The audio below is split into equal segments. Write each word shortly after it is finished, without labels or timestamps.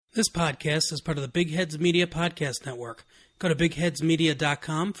This podcast is part of the Big Heads Media Podcast Network. Go to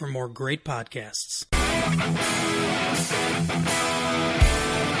bigheadsmedia.com for more great podcasts.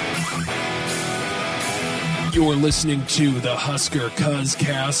 You're listening to the Husker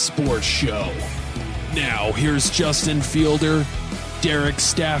Cuzcast Sports Show. Now, here's Justin Fielder, Derek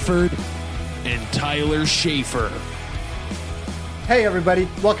Stafford, and Tyler Schaefer. Hey everybody,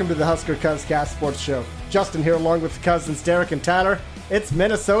 welcome to the Husker Cuzcast Sports Show. Justin here along with the cousins Derek and Tyler. It's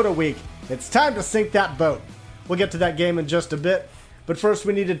Minnesota week. It's time to sink that boat. We'll get to that game in just a bit, but first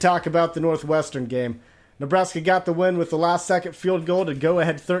we need to talk about the Northwestern game. Nebraska got the win with the last second field goal to go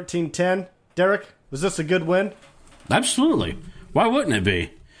ahead 13-10. Derek, was this a good win? Absolutely. Why wouldn't it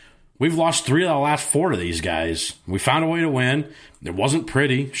be? We've lost 3 of the last 4 to these guys. We found a way to win. It wasn't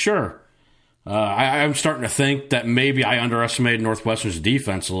pretty, sure. I'm starting to think that maybe I underestimated Northwestern's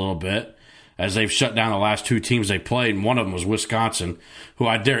defense a little bit, as they've shut down the last 2 teams they played, and one of them was Wisconsin, who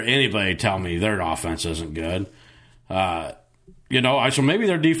I dare anybody tell me their offense isn't good. So maybe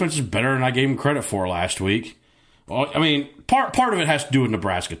their defense is better than I gave them credit for last week. Well, I mean, part of it has to do with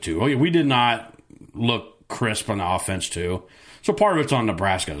Nebraska, too. We did not look crisp on the offense, too. So part of it's on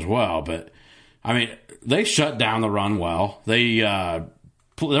Nebraska as well. But, I mean, they shut down the run well. Their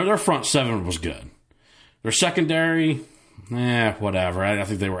front 7 was good. Their secondary, whatever. I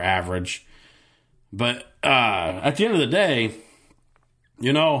think they were average. But at the end of the day,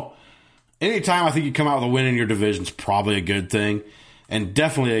 anytime I think you come out with a win in your division is probably a good thing. And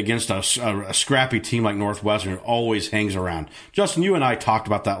definitely against a scrappy team like Northwestern, it always hangs around. Justin, you and I talked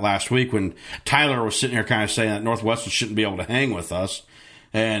about that last week when Tyler was sitting here kind of saying that Northwestern shouldn't be able to hang with us.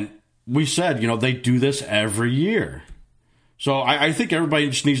 And we said, they do this every year. So I think everybody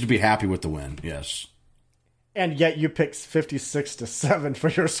just needs to be happy with the win, yes. And yet you picked 56-7 for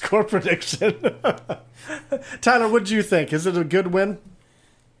your score prediction. Tyler, what do you think? Is it a good win?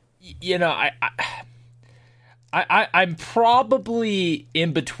 I'm probably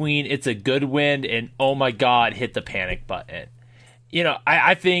in between it's a good win and, oh my God, hit the panic button.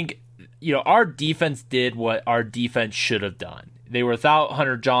 I think, our defense did what our defense should have done. They were without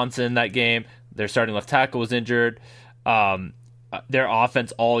Hunter Johnson that game. Their starting left tackle was injured. Their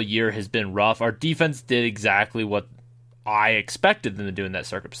offense all year has been rough. Our defense did exactly what I expected them to do in that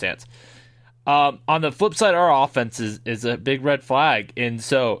circumstance. On the flip side, our offense is a big red flag. And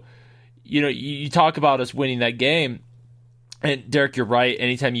so, you talk about us winning that game, and Derek, you're right.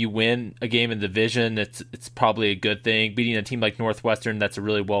 Anytime you win a game in the division, it's probably a good thing. Beating a team like Northwestern, that's a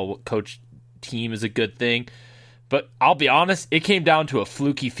really well-coached team, is a good thing. But I'll be honest, it came down to a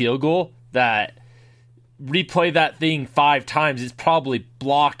fluky field goal that replay that thing 5 times, it's probably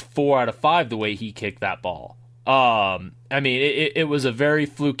blocked 4 out of 5 the way he kicked that ball. It was a very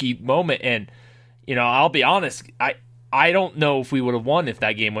fluky moment, and I'll be honest, I don't know if we would have won if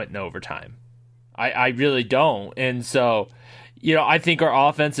that game went in overtime. I really don't. And so, I think our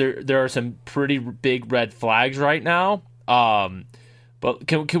offense, there are some pretty big red flags right now. But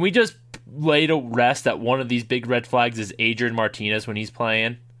can we just lay to rest that one of these big red flags is Adrian Martinez when he's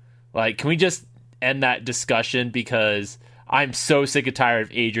playing? Like, can we just end that discussion, because I'm so sick and tired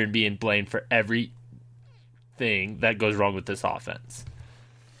of Adrian being blamed for everything that goes wrong with this offense.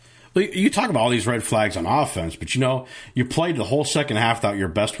 Well, you talk about all these red flags on offense, but you played the whole second half without your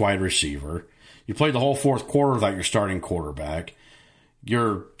best wide receiver. You played the whole fourth quarter without your starting quarterback.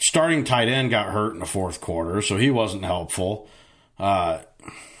 Your starting tight end got hurt in the fourth quarter, so he wasn't helpful.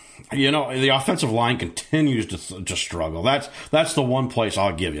 The offensive line continues to struggle. That's the one place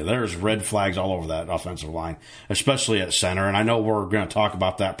I'll give you. There's red flags all over that offensive line, especially at center. And I know we're going to talk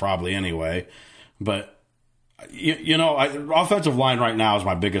about that probably anyway. But, offensive line right now is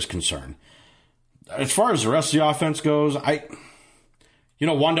my biggest concern. As far as the rest of the offense goes,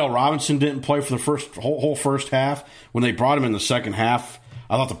 Wan'Dale Robinson didn't play for the whole first half. When they brought him in the second half,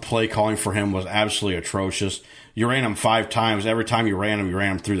 I thought the play calling for him was absolutely atrocious. You ran him 5 times. Every time you ran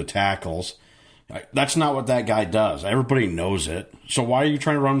him through the tackles. That's not what that guy does. Everybody knows it. So why are you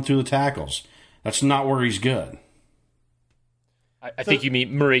trying to run him through the tackles? That's not where he's good. I think you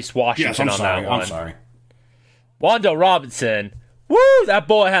mean Maurice Washington that one. I'm sorry. Wan'Dale Robinson, woo, that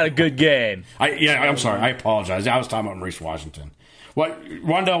boy had a good game. I'm sorry. I apologize. I was talking about Maurice Washington.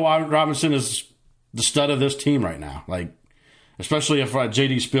 Wan'Dale Robinson is the stud of this team right now. Like, especially if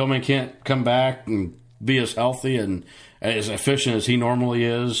J.D. Spielman can't come back and be as healthy and as efficient as he normally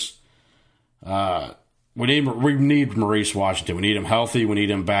is. We need Maurice Washington. We need him healthy. We need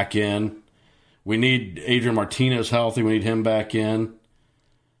him back in. We need Adrian Martinez healthy. We need him back in.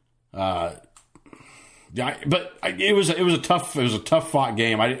 But it was a tough fought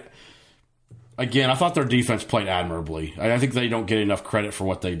game. again, I thought their defense played admirably. I think they don't get enough credit for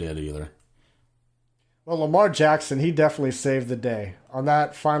what they did either. Well, Lamar Jackson, he definitely saved the day on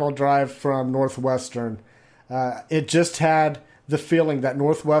that final drive from Northwestern. It just had the feeling that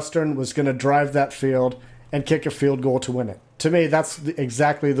Northwestern was going to drive that field and kick a field goal to win it. To me, that's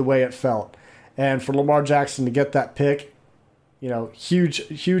exactly the way it felt. And for Lamar Jackson to get that pick,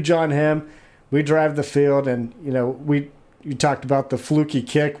 huge on him. We drive the field, and you talked about the fluky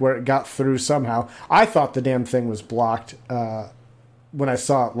kick where it got through somehow. I thought the damn thing was blocked when I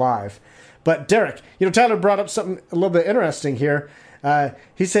saw it live. But Derek, Tyler brought up something a little bit interesting here.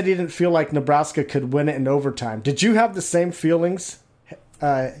 He said he didn't feel like Nebraska could win it in overtime. Did you have the same feelings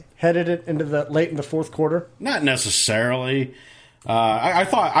headed it into the late in the fourth quarter? Not necessarily. I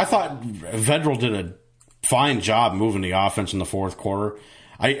thought Vedral did a fine job moving the offense in the fourth quarter.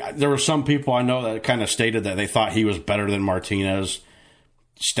 There were some people I know that kind of stated that they thought he was better than Martinez.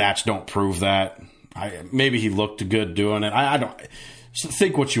 Stats don't prove that. Maybe he looked good doing it. I don't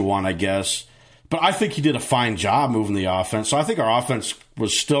think what you want, I guess. But I think he did a fine job moving the offense. So I think our offense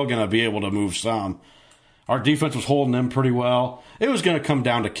was still going to be able to move some. Our defense was holding them pretty well. It was going to come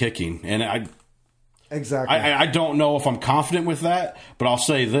down to kicking. And Exactly. I don't know if I'm confident with that, but I'll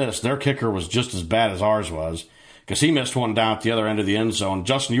say this. Their kicker was just as bad as ours was because he missed one down at the other end of the end zone.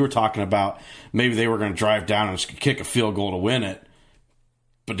 Justin, you were talking about maybe they were going to drive down and kick a field goal to win it.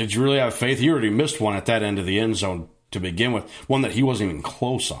 But did you really have faith? He already missed one at that end of the end zone to begin with, one that he wasn't even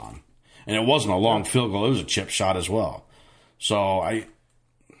close on. And it wasn't a long field goal. It was a chip shot as well. So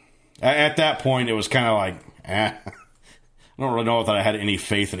at that point, it was kind of like, I don't really know that I had any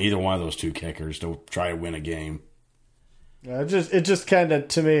faith in either one of those two kickers to try to win a game. It just kind of,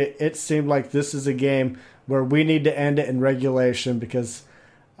 to me, it seemed like this is a game where we need to end it in regulation because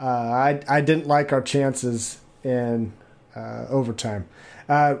I didn't like our chances in overtime.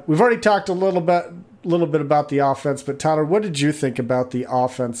 We've already talked a little bit about the offense, but Tyler, what did you think about the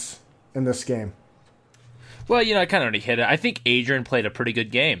offense in this game? Well, I kind of already hit it. I think Adrian played a pretty good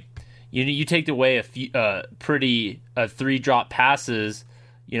game. You take away a few three drop passes.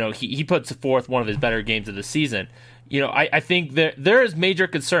 He puts forth one of his better games of the season. I think there is major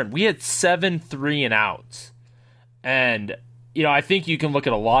concern. We had 7 3-and-outs, and I think you can look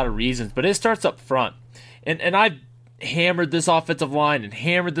at a lot of reasons, but it starts up front. And I've hammered this offensive line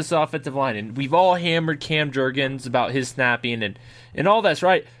and we've all hammered Cam Jurgens about his snapping and all that's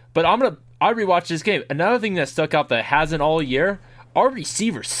right. But I rewatched this game. Another thing that stuck out that hasn't all year, our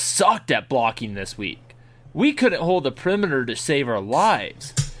receivers sucked at blocking this week. We couldn't hold the perimeter to save our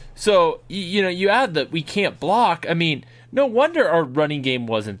lives. So, you add that we can't block. I mean, no wonder our running game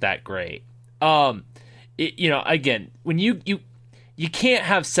wasn't that great. Again, when you can't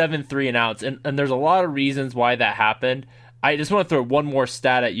have 7 3-and-outs, and there's a lot of reasons why that happened. I just want to throw one more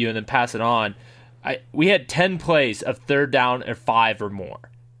stat at you and then pass it on. We had 10 plays of third down or 5 or more.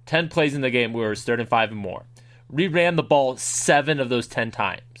 10 plays in the game where it was third and 5 and more. We ran the ball 7 of those 10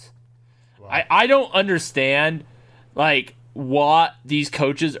 times. Wow. I don't understand what these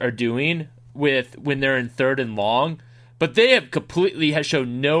coaches are doing when they're in third and long, but they have completely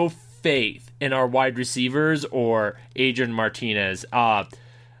shown no faith in our wide receivers or Adrian Martinez.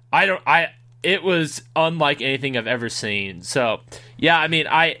 It was unlike anything I've ever seen. So, yeah, I mean,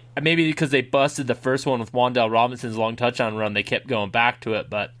 maybe because they busted the first one with Wan'Dale Robinson's long touchdown run, they kept going back to it,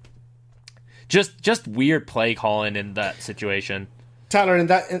 but just weird play calling in that situation. Tyler,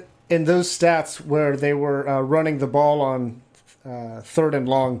 in those stats where they were running the ball on third and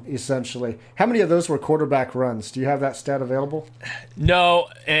long, essentially, how many of those were quarterback runs? Do you have that stat available? No,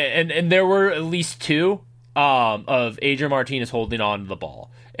 and there were at least 2 of Adrian Martinez holding on to the ball.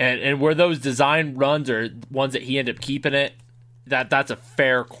 And were those design runs or ones that he ended up keeping it? That's a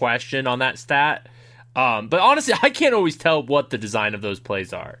fair question on that stat. But honestly, I can't always tell what the design of those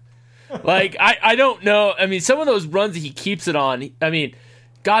plays are. I don't know. I mean, some of those runs that he keeps it on, I mean,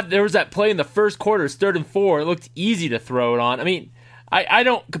 God, there was that play in the first quarter, it's 3rd and 4. It looked easy to throw it on. I mean, I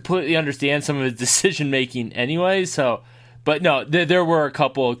don't completely understand some of his decision-making anyway, but no, there were a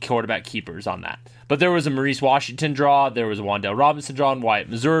couple of quarterback keepers on that. But there was a Maurice Washington draw, there was a Wan'Dale Robinson draw, and Wyatt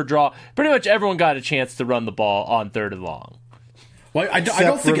Missouri draw. Pretty much everyone got a chance to run the ball on third and long. Well, I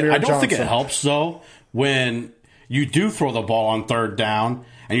don't think it helps, though, when you do throw the ball on third down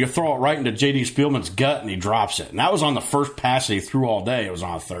and you throw it right into J.D. Spielman's gut and he drops it. And that was on the first pass that he threw all day. It was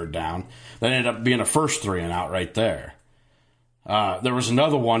on a third down. That ended up being a first 3-and-out right there. There was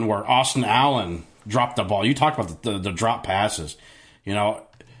another one where Austin Allen dropped the ball. You talked about the drop passes. Wan'Dale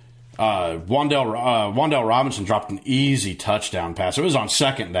Robinson dropped an easy touchdown pass. It was on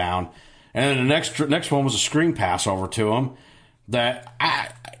second down. And then the next one was a screen pass over to him that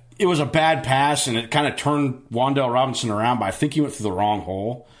it was a bad pass, and it kind of turned Wan'Dale Robinson around, but I think he went through the wrong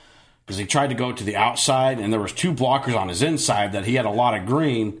hole because he tried to go to the outside, and there was 2 blockers on his inside that he had a lot of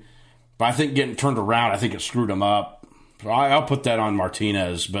green, but I think getting turned around, I think it screwed him up. So I'll put that on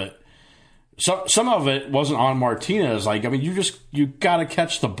Martinez, but some of it wasn't on Martinez. Like, I mean, you got to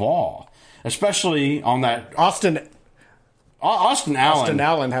catch the ball, especially on that Austin Allen. Austin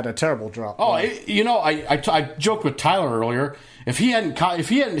Allen had a terrible drop. Oh, I joked with Tyler earlier. If he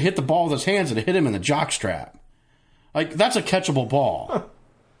hadn't hit the ball with his hands, it hit him in the jock strap. Like, that's a catchable ball.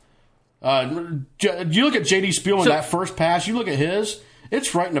 You look at J.D. Spielman, that first pass. You look at his.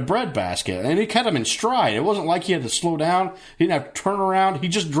 It's right in the breadbasket, and he kept him in stride. It wasn't like he had to slow down. He didn't have to turn around. He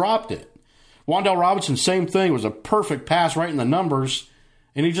just dropped it. Wan'Dale Robinson, same thing. It was a perfect pass right in the numbers,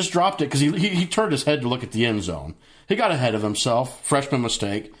 and he just dropped it because he turned his head to look at the end zone. He got ahead of himself. Freshman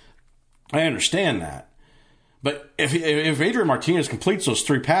mistake. I understand that. But if Adrian Martinez completes those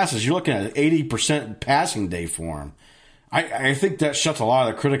 3 passes, you're looking at an 80% passing day for him. I think that shuts a lot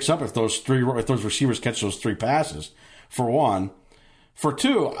of the critics up if those receivers catch those 3 passes, for one. For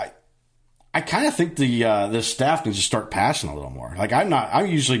two, I kind of think the staff needs to start passing a little more. Like, I'm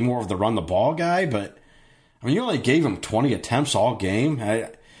usually more of the run the ball guy, but I mean, you only gave him 20 attempts all game.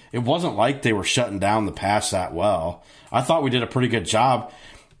 It wasn't like they were shutting down the pass that well. I thought we did a pretty good job.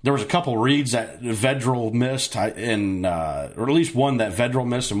 There was a couple reads that Vedral missed, or at least one that Vedral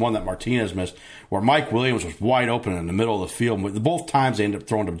missed and one that Martinez missed, where Mike Williams was wide open in the middle of the field. Both times they ended up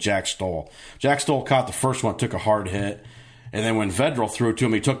throwing to Jack Stoll. Jack Stoll caught the first one, took a hard hit. And then when Vedral threw it to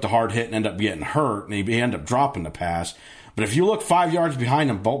him, he took the hard hit and ended up getting hurt, and he ended up dropping the pass. But if you look 5 yards behind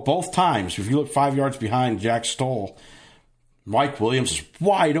him both times, if you look 5 yards behind Jack Stoll, Mike Williams is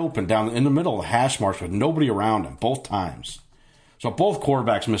wide open down in the middle of the hash marks with nobody around him both times. So both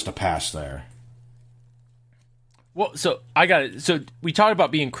quarterbacks missed a pass there. Well, so I got it. So we talked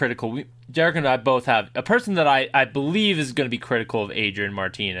about being critical. Derek and I both have a person that I believe is going to be critical of Adrian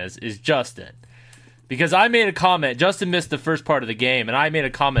Martinez is Justin. Because I made a comment, Justin missed the first part of the game, and I made a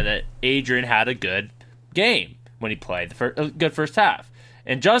comment that Adrian had a good game when he played, a good first half.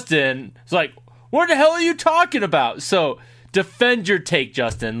 And Justin was like, what the hell are you talking about? So defend your take,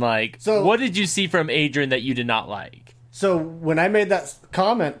 Justin. Like, what did you see from Adrian that you did not like? So when I made that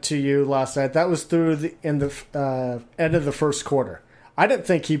comment to you last night, that was in the end of the first quarter. I didn't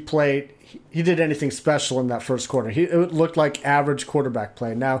think he did anything special in that first quarter. It looked like average quarterback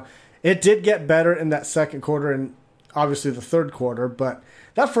play. Now, it did get better in that second quarter and obviously the third quarter, but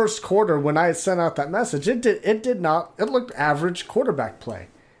that first quarter, when I sent out that message, it looked average quarterback play.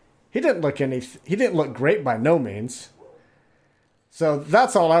 He didn't look great by no means. So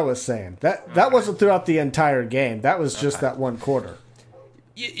that's all I was saying. That wasn't throughout the entire game. That was just that one quarter.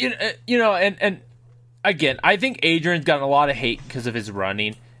 And again, I think Adrian's gotten a lot of hate because of his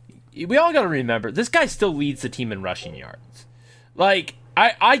running. We all got to remember, this guy still leads the team in rushing yards. Like,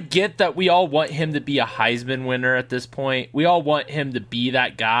 I get that we all want him to be a Heisman winner at this point. We all want him to be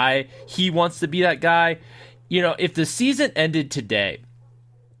that guy. He wants to be that guy. If the season ended today,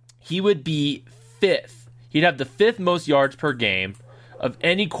 he would be 5th. He'd have the 5th most yards per game of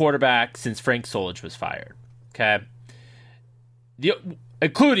any quarterback since Frank Solich was fired. Okay?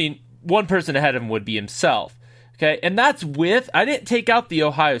 Including one person ahead of him would be himself. Okay? And that's I didn't take out the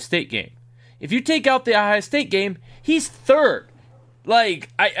Ohio State game. If you take out the Ohio State game, he's 3rd. Like,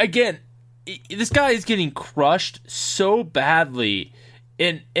 this guy is getting crushed so badly.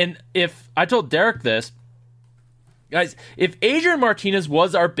 And if I told Derek this, guys, if Adrian Martinez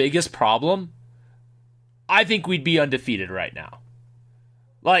was our biggest problem, I think we'd be undefeated right now.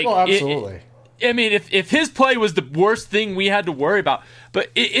 Like, absolutely. If his play was the worst thing we had to worry about, but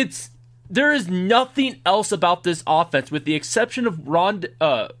there is nothing else about this offense, with the exception of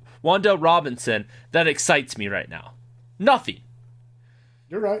Wan'Dale Robinson, that excites me right now. Nothing.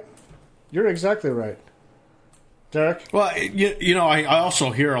 You're right. You're exactly right. Derek? Well, I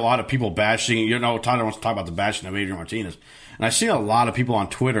also hear a lot of people bashing, Tyler wants to talk about the bashing of Adrian Martinez. And I see a lot of people on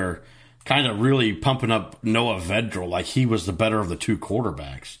Twitter kind of really pumping up Noah Vedral like he was the better of the 2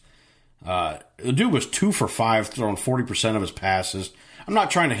 quarterbacks. The dude was 2 for 5, throwing 40% of his passes. I'm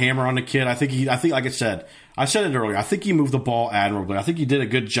not trying to hammer on the kid. I think, like I said it earlier, I think he moved the ball admirably. I think he did a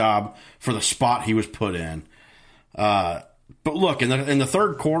good job for the spot he was put in. But look, in the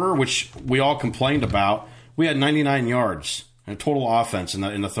third quarter, which we all complained about, we had 99 yards in total offense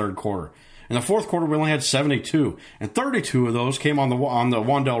in the third quarter. In the fourth quarter, we only had 72, and 32 of those came on the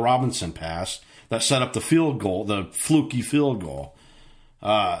Wan'Dale Robinson pass that set up the field goal, the fluky field goal.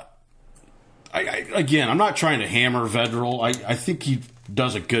 Again, I'm not trying to hammer Vedral. I think he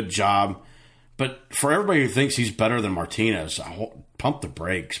does a good job, But for everybody who thinks he's better than Martinez, pump the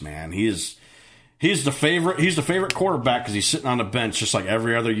brakes, man. He's the favorite. He's the favorite quarterback because he's sitting on the bench just like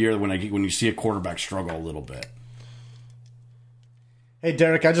every other year when you see a quarterback struggle a little bit. Hey,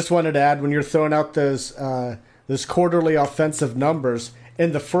 Derek, I just wanted to add, when you're throwing out those quarterly offensive numbers,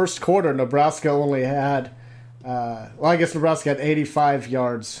 in the first quarter, Nebraska only had, I guess Nebraska had 85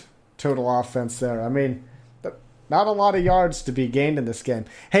 yards total offense there. I mean, not a lot of yards to be gained in this game.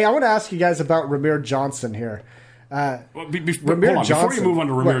 Hey, I want to ask you guys about Ramir Johnson here. Before you move on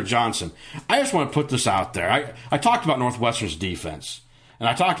to Ramir Johnson, I just want to put this out there. I talked about Northwestern's defense, and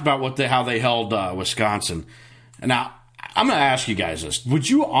I talked about how they held Wisconsin. And now, I'm going to ask you guys this. Would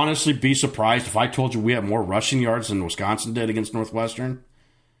you honestly be surprised if I told you we have more rushing yards than Wisconsin did against Northwestern?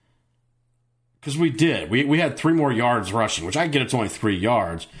 Because we did. We had 3 more yards rushing, which I get it's only 3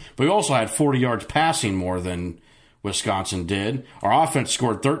 yards, but we also had 40 yards passing more than Wisconsin did. Our offense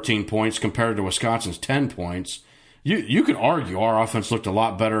scored 13 points compared to Wisconsin's 10 points. You could argue our offense looked a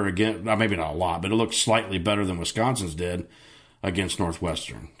lot better again. Maybe not a lot, but it looked slightly better than Wisconsin's did against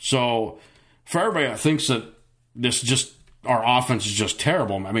Northwestern. So for everybody that thinks that our offense is just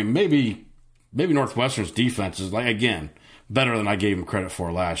terrible, I mean, maybe Northwestern's defense is, like, again, better than I gave them credit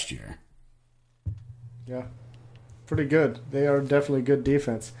for last year. Yeah, pretty good. They are definitely good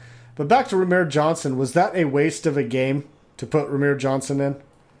defense. But back to Ramir Johnson, was that a waste of a game to put Ramir Johnson in?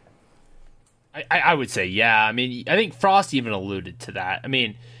 I would say, yeah. I mean, I think Frost even alluded to that. I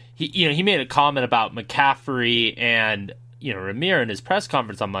mean, he made a comment about McCaffrey and Ramir in his press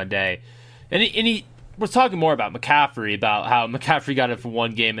conference on Monday, and he was talking more about McCaffrey, about how McCaffrey got it for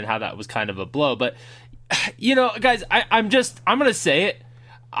one game and how that was kind of a blow. But guys, I'm gonna say it.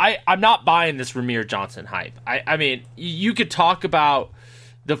 I'm not buying this Ramir Johnson hype. I mean, you could talk about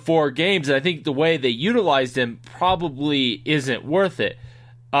the 4 games, and I think the way they utilized him probably isn't worth it.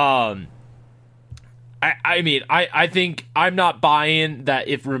 I think I'm not buying that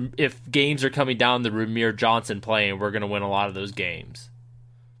if games are coming down the Ramir Johnson playing, we're going to win a lot of those games.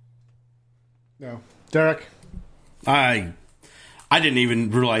 No. Derek? I didn't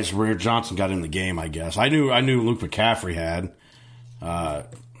even realize Ramir Johnson got in the game, I guess. I knew Luke McCaffrey had.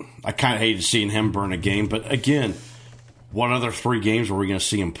 I kind of hated seeing him burn a game, but again, what other 3 games were we going to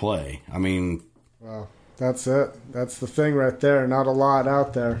see him play? I mean... Well, that's it. That's the thing right there. Not a lot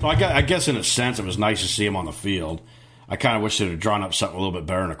out there. Well, I guess in a sense it was nice to see him on the field. I kind of wish they'd have drawn up something a little bit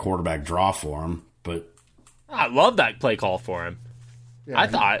better in a quarterback draw for him, but... I love that play call for him. Yeah, I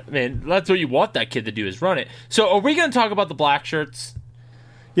thought, man, that's what you want that kid to do, is run it. So are we going to talk about the black shirts?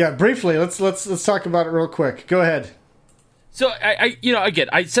 Yeah, briefly. Let's talk about it real quick. Go ahead. So again,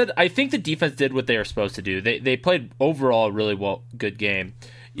 I said I think the defense did what they were supposed to do. They played overall a really good game.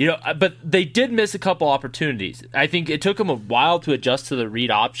 But they did miss a couple opportunities. I think it took them a while to adjust to the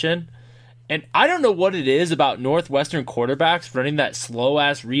read option. And I don't know what it is about Northwestern quarterbacks running that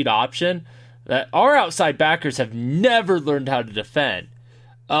slow-ass read option that our outside backers have never learned how to defend.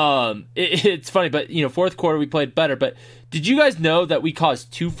 It's funny, but, fourth quarter we played better. But did you guys know that we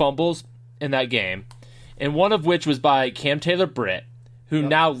caused 2 fumbles in that game? And one of which was by Cam Taylor-Britt, who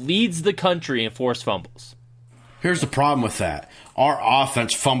now leads the country in forced fumbles. Here's the problem with that. Our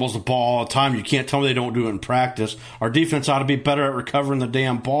offense fumbles the ball all the time. You can't tell me they don't do it in practice. Our defense ought to be better at recovering the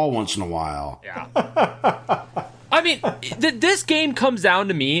damn ball once in a while. Yeah. I mean, this game comes down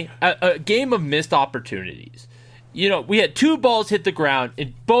to me, a game of missed opportunities. We had 2 balls hit the ground,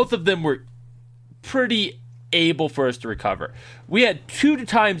 and both of them were pretty able for us to recover. We had 2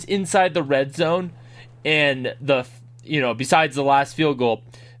 times inside the red zone, and besides the last field goal,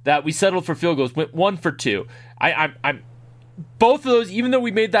 that we settled for field goals, went 1 for 2. I'm both of those, even though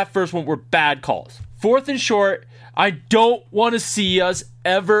we made that first one, were bad calls. 4th and short, I don't want to see us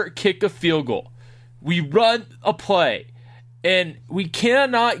ever kick a field goal. We run a play, and we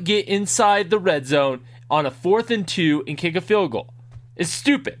cannot get inside the red zone on a 4th and 2 and kick a field goal. It's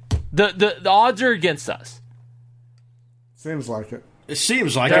stupid. The odds are against us. Seems like it. It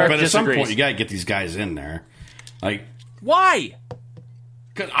seems like it, but at some point you got to get these guys in there. Like, why?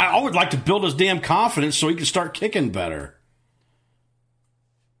 Because I would like to build his damn confidence so he can start kicking better.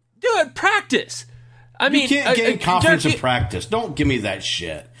 Do it, practice. You can't gain confidence in practice. Don't give me that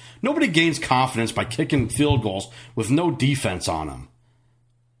shit. Nobody gains confidence by kicking field goals with no defense on them.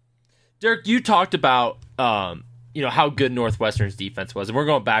 Derek, you talked about how good Northwestern's defense was, and we're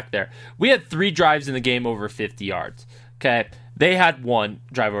going back there. We had 3 drives in the game over 50 yards. Okay, they had 1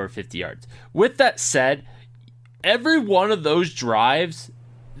 drive over 50 yards. With that said, every one of those drives,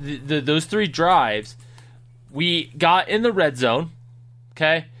 those 3 drives, we got in the red zone.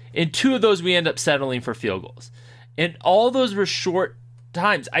 Okay, in 2 of those we end up settling for field goals, and all those were short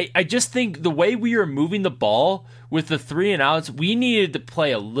times. I just think the way we are moving the ball with the 3 and outs, we needed to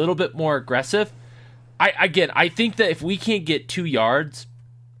play a little bit more aggressive. I think that if we can't get 2 yards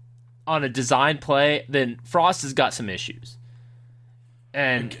on a design play, then Frost has got some issues.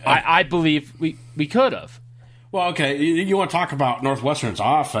 And I believe we could have. Well, okay, you want to talk about Northwestern's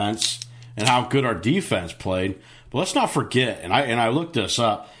offense and how good our defense played, but let's not forget, and I looked this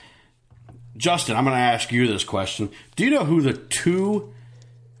up. Justin, I'm going to ask you this question. Do you know who the 2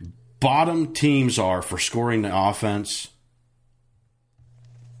 bottom teams are for scoring the offense?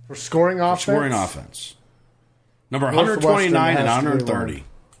 For scoring offense? For scoring offense. Number 129 and 130.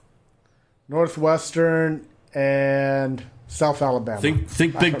 Northwestern and South Alabama.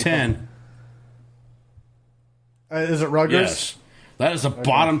 Think Big Ten. Is it Rutgers? Yes. That is the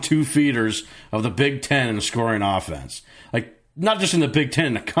bottom 2 feeders of the Big Ten in the scoring offense. Like, not just in the Big Ten,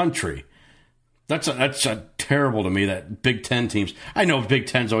 in the country. That's a terrible to me that Big Ten teams. I know Big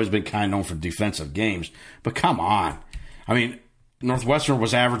Ten's always been kind of known for defensive games, but come on. I mean, Northwestern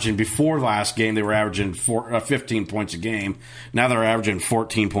was averaging, before last game, they were averaging 15 points a game. Now they're averaging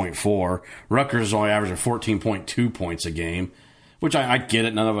 14.4. Rutgers is only averaging 14.2 points a game, which I get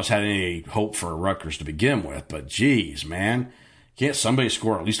it. None of us had any hope for Rutgers to begin with, but geez, man. Can't somebody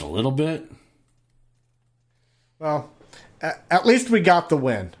score at least a little bit? Well, at least we got the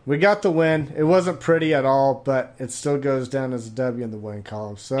win. We got the win. It wasn't pretty at all, but it still goes down as a W in the win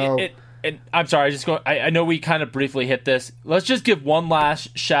column. So, and I'm sorry, I know we kind of briefly hit this. Let's just give one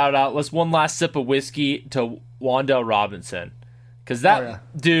last shout out. Let's one last sip of whiskey to Wan'Dale Robinson, because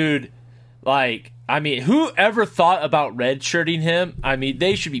that dude, like, I mean, whoever thought about redshirting him? I mean,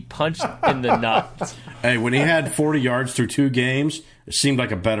 they should be punched in the nuts. Hey, when he had 40 yards through 2 games, it seemed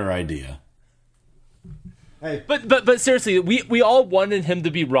like a better idea. Hey. But seriously, we all wanted him to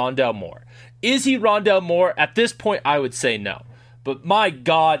be Rondale Moore. Is he Rondale Moore? At this point, I would say no. But my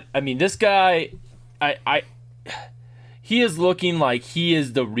God, I mean, this guy, he is looking like he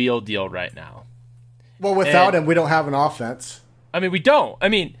is the real deal right now. Well, without him, we don't have an offense. I mean, we don't. I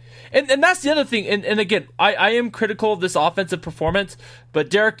mean, and that's the other thing. And again, I am critical of this offensive performance. But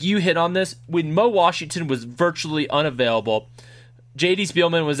Derek, you hit on this. When Mo Washington was virtually unavailable, J.D.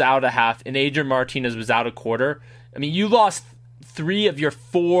 Spielman was out a half, and Adrian Martinez was out a quarter. I mean, you lost 3 of your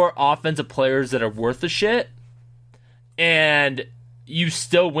 4 offensive players that are worth a shit, and you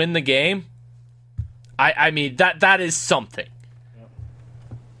still win the game. I mean, that is something.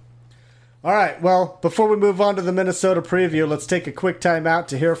 All right, well, before we move on to the Minnesota preview, let's take a quick time out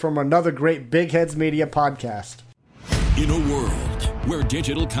to hear from another great Big Heads Media podcast. In a world where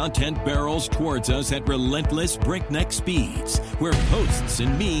digital content barrels towards us at relentless breakneck speeds, where posts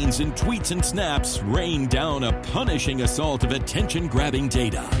and memes and tweets and snaps rain down a punishing assault of attention-grabbing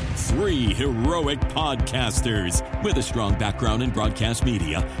data, 3 heroic podcasters with a strong background in broadcast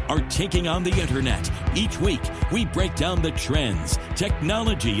media are taking on the internet. Each week, we break down the trends,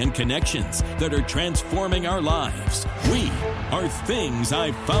 technology, and connections that are transforming our lives. We are Things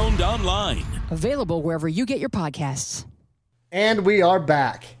I Found Online. Available wherever you get your podcasts. And we are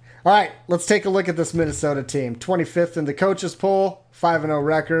back. All right, let's take a look at this Minnesota team. 25th in the coaches poll, 5-0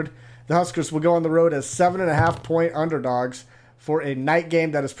 record. The Huskers will go on the road as 7.5-point underdogs for a night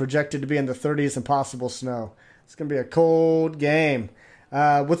game that is projected to be in the 30s and possible snow. It's going to be a cold game.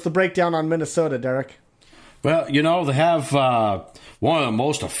 What's the breakdown on Minnesota, Derek? Well, you know, they have one of the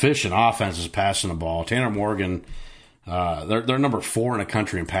most efficient offenses passing the ball. Tanner Morgan, they're number 4 in the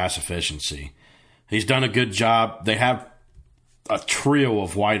country in pass efficiency. He's done a good job. They have a trio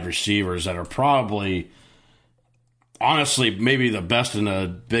of wide receivers that are probably, honestly, maybe the best in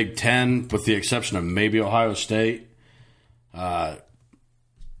the Big Ten, with the exception of maybe Ohio State.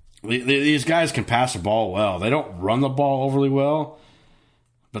 These guys can pass the ball well. They don't run the ball overly well,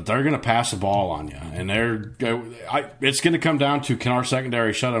 but they're going to pass the ball on you. And it's going to come down to, can our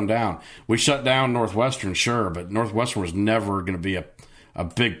secondary shut them down? We shut down Northwestern, sure, but Northwestern was never going to be a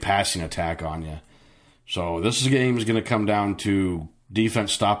big passing attack on you. So this game is going to come down to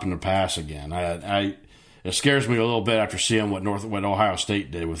defense stopping the pass again. It scares me a little bit after seeing what Ohio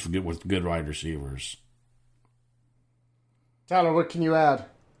State did with good wide receivers. Tyler, what can you add?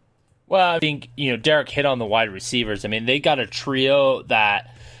 Well, I think, Derek hit on the wide receivers. I mean, they got a trio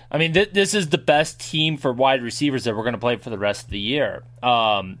that, I mean, this is the best team for wide receivers that we're going to play for the rest of the year.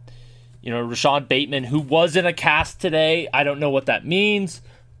 Rashad Bateman, who was in a cast today, I don't know what that means,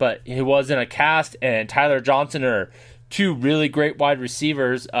 but he was in a cast, and Tyler Johnson are 2 really great wide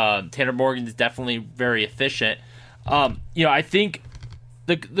receivers. Tanner Morgan is definitely very efficient. I think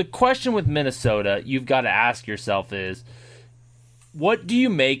the question with Minnesota you've got to ask yourself is, what do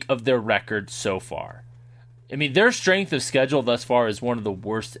you make of their record so far? I mean, their strength of schedule thus far is one of the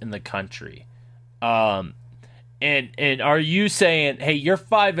worst in the country. And are you saying, hey, you're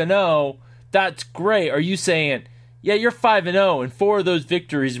 5-0, that's great? Are you saying, yeah, you're 5-0, and 4 of those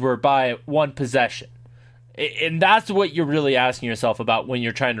victories were by 1 possession? And that's what you're really asking yourself about when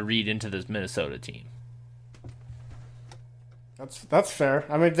you're trying to read into this Minnesota team. That's fair.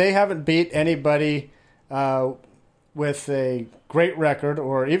 I mean, they haven't beat anybody with a great record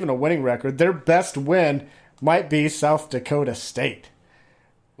or even a winning record. Their best win might be South Dakota State.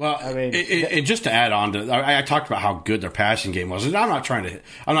 Well, I mean, and just to add on to, I talked about how good their passing game was. And I'm not trying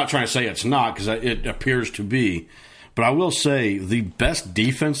to say it's not, because it appears to be. But I will say the best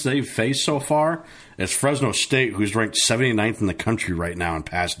defense they've faced so far is Fresno State, who's ranked 79th in the country right now in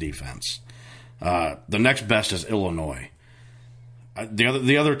pass defense. The next best is Illinois.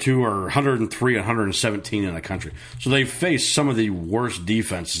 The other two are 103 and 117 in the country. So they've faced some of the worst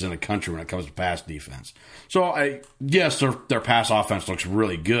defenses in the country when it comes to pass defense. So, yes, their pass offense looks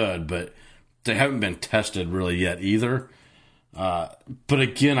really good, but they haven't been tested really yet either. But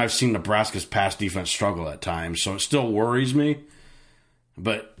again, I've seen Nebraska's pass defense struggle at times, so it still worries me.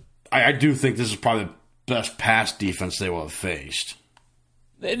 But I do think this is probably the best pass defense they will have faced.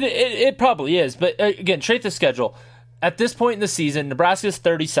 It probably is. But again, straight to schedule. At this point in the season, Nebraska's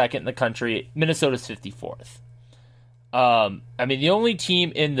 32nd in the country. Minnesota's 54th. I mean, the only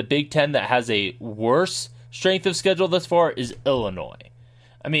team in the Big Ten that has a worse strength of schedule thus far is Illinois.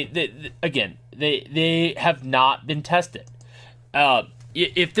 I mean, they have not been tested.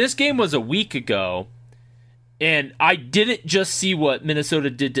 If this game was a week ago, and I didn't just see what Minnesota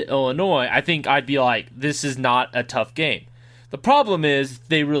did to Illinois, I think I'd be like, this is not a tough game. The problem is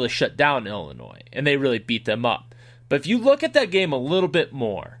they really shut down Illinois, and they really beat them up. But if you look at that game a little bit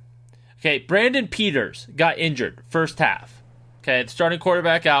more, okay, Brandon Peters got injured first half. Okay, the starting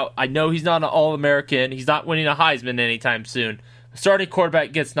quarterback out. I know he's not an All-American. He's not winning a Heisman anytime soon. The starting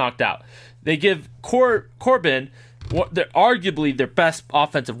quarterback gets knocked out. They give Corbin, arguably their best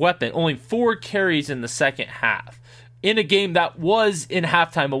offensive weapon, only 4 carries in the second half in a game that was in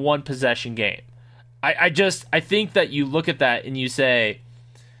halftime a 1-possession game. I think that you look at that and you say,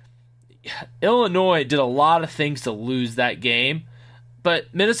 Illinois did a lot of things to lose that game, but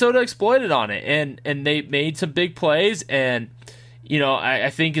Minnesota exploited on it, and they made some big plays, and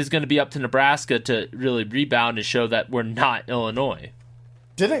I think is going to be up to Nebraska to really rebound and show that we're not Illinois.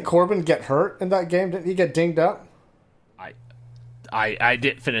 Didn't Corbin get hurt in that game? Didn't he get dinged up? I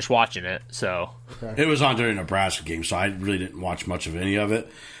didn't finish watching it, so It was on during the Nebraska game, so I really didn't watch much of any of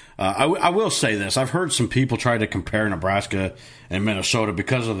it. I will say this. I've heard some people try to compare Nebraska and Minnesota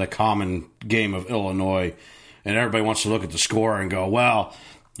because of the common game of Illinois, and everybody wants to look at the score and go, well,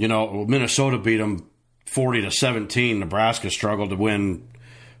 Minnesota beat them 40-17. Nebraska struggled to win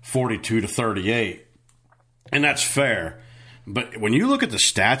 42-38, and that's fair. But when you look at the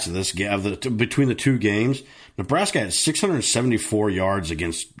stats of this game, between the two games, Nebraska had 674 yards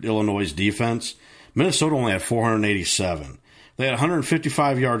against Illinois' defense. Minnesota only had 487. They had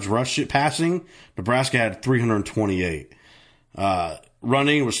 155 yards passing. Nebraska had 328.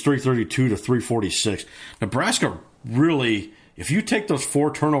 Running was 332 to 346. Nebraska really, if you take those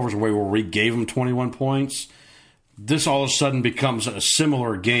 4 turnovers away where we gave them 21 points, this all of a sudden becomes a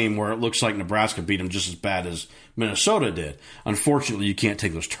similar game where it looks like Nebraska beat them just as bad as Minnesota did. Unfortunately, you can't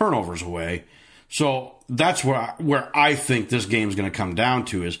take those turnovers away. So that's where I think this game is going to come down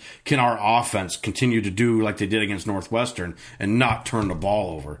to is, can our offense continue to do like they did against Northwestern and not turn the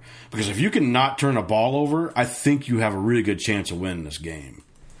ball over? Because if you can not turn the ball over, I think you have a really good chance of winning this game.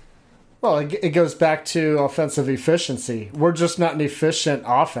 Well, it goes back to offensive efficiency. We're just not an efficient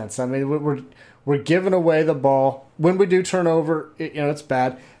offense. I mean, we're giving away the ball. When we do turn over, it's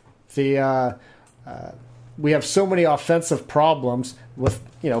bad. We have so many offensive problems with,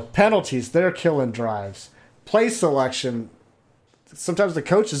 penalties. They're killing drives. Play selection. Sometimes the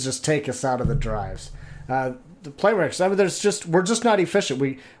coaches just take us out of the drives. The playmakers. I mean, we're just not efficient.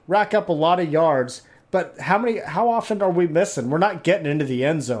 We rack up a lot of yards, but how often are we missing? We're not getting into the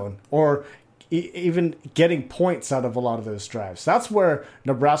end zone or even getting points out of a lot of those drives. That's where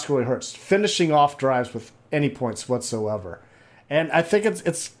Nebraska really hurts. Finishing off drives with any points whatsoever. And I think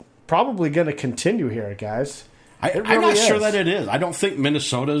it's probably going to continue here, guys. I'm not sure that it is. I don't think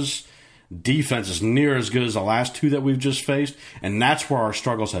Minnesota's defense is near as good as the last 2 that we've just faced, and that's where our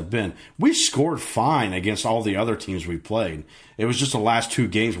struggles have been. We scored fine against all the other teams we played. It was just the last 2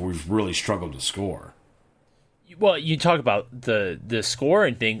 games where we've really struggled to score. Well, you talk about the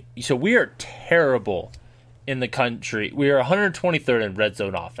scoring thing. So we are terrible in the country. We are 123rd in red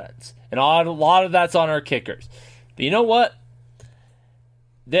zone offense, and a lot of that's on our kickers. But you know what?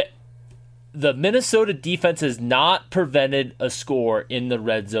 the Minnesota defense has not prevented a score in the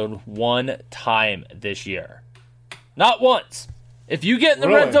red zone one time this year. Not once. If you get in the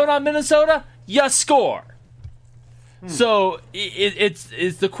red zone on Minnesota, you score. So it's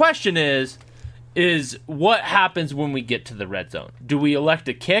the question is what happens when we get to the red zone? Do we elect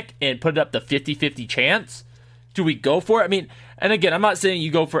a kick and put up the 50-50 chance? Do we go for it? I mean, and again, I'm not saying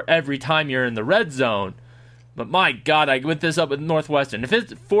you go for every time you're in the red zone, but my God, I went this up with Northwestern. If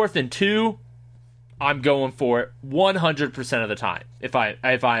it's 4th and 2, I'm going for it 100% of the time if I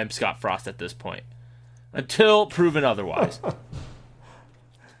am Scott Frost at this point. Until proven otherwise.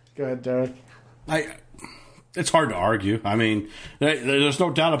 Go ahead, Derek. It's hard to argue. I mean, there's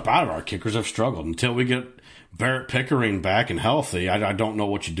no doubt about it. Our kickers have struggled. Until we get Barrett Pickering back and healthy, I don't know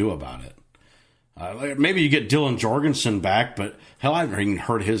what you do about it. Maybe you get Dylan Jorgensen back, but hell, I haven't even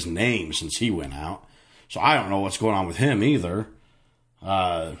heard his name since he went out. So I don't know what's going on with him either.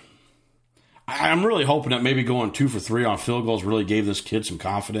 I'm really hoping that maybe going 2 for 3 on field goals really gave this kid some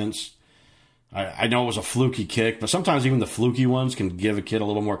confidence. I know it was a fluky kick, but sometimes even the fluky ones can give a kid a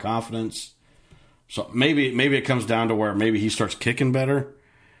little more confidence. So maybe it comes down to where maybe he starts kicking better.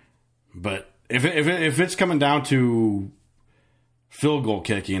 But if it's coming down to field goal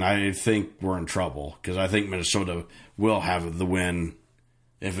kicking, I think we're in trouble because I think Minnesota will have the win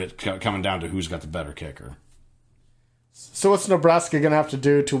if it's coming down to who's got the better kicker. So what's Nebraska going to have to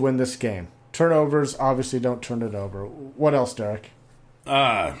do to win this game? Turnovers, obviously don't turn it over. What else, Derek?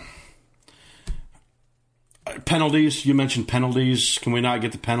 Penalties. You mentioned penalties. Can we not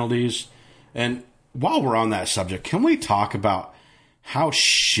get the penalties? And while we're on that subject, can we talk about how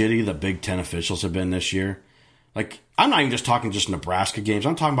shitty the Big Ten officials have been this year? Like, I'm not even just talking just Nebraska games.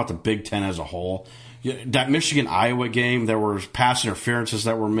 I'm talking about the Big Ten as a whole. That Michigan-Iowa game, there were pass interferences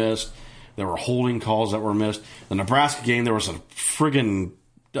that were missed. There were holding calls that were missed. The Nebraska game, there was a friggin'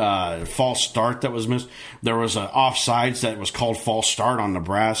 false start that was missed. There was an offsides that was called false start on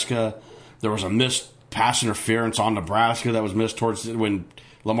Nebraska. There was a missed pass interference on Nebraska that was missed towards when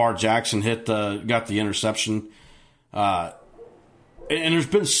Lamar Jackson got the interception. And there's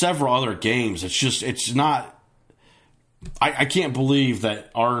been several other games. It's not. I can't believe that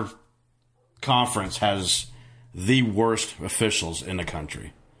our conference has the worst officials in the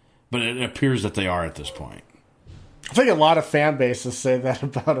country, but it appears that they are at this point. I think a lot of fan bases say that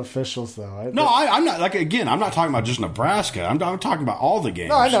about officials, though. I'm not. Like, again, I'm not talking about just Nebraska. I'm talking about all the games.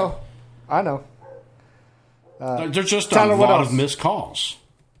 No, I know. There's just a lot of missed calls.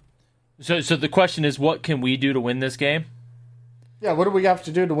 So the question is, what can we do to win this game? Yeah, what do we have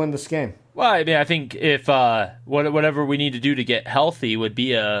to do to win this game? Well, I mean, I think if whatever we need to do to get healthy would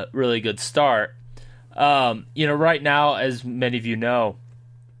be a really good start. Right now, as many of you know,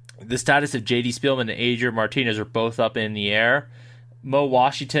 the status of J.D. Spielman and Adrian Martinez are both up in the air. Mo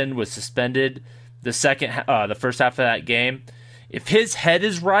Washington was suspended the first half of that game. If his head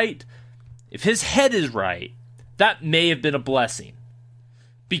is right, that may have been a blessing.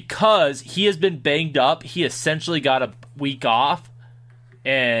 Because he has been banged up, he essentially got a week off.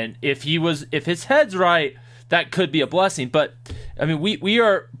 And if his head's right, that could be a blessing. But I mean, we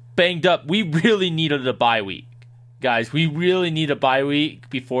are banged up. We really needed a bye week, guys. We really need a bye week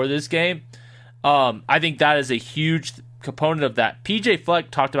before this game. I think that is a huge component of that. PJ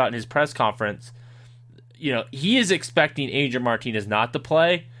Fleck talked about in his press conference. He is expecting Adrian Martinez not to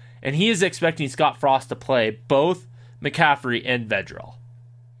play, and he is expecting Scott Frost to play both McCaffrey and Vedral.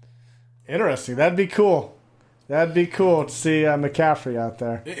 Interesting. That'd be cool. That'd be cool to see McCaffrey out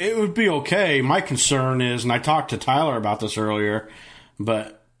there. It would be okay. My concern is, and I talked to Tyler about this earlier,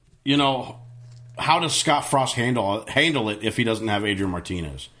 but, how does Scott Frost handle it if he doesn't have Adrian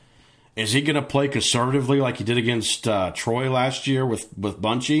Martinez? Is he going to play conservatively like he did against Troy last year with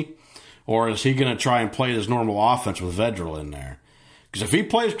Bunchy? Or is he going to try and play his normal offense with Vedral in there? Because if he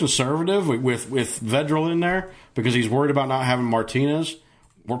plays conservative with Vedral in there because he's worried about not having Martinez,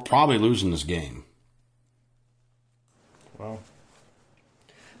 we're probably losing this game. Wow.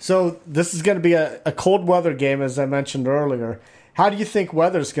 So this is going to be a cold weather game, as I mentioned earlier. How do you think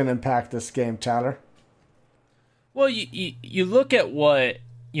weather's going to impact this game, Tyler? Well, you look at what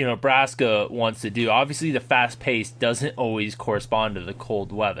Nebraska wants to do. Obviously, the fast pace doesn't always correspond to the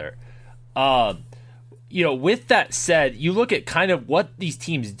cold weather. With that said, you look at kind of what these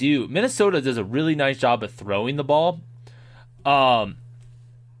teams do. Minnesota does a really nice job of throwing the ball.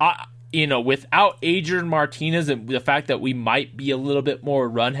 Without Adrian Martinez and the fact that we might be a little bit more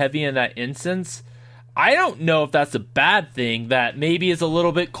run heavy in that instance, I don't know if that's a bad thing. That maybe it's a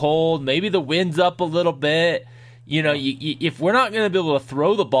little bit cold, maybe the wind's up a little bit. If we're not going to be able to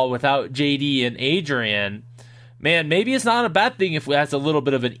throw the ball without JD and Adrian, man, maybe it's not a bad thing if that's a little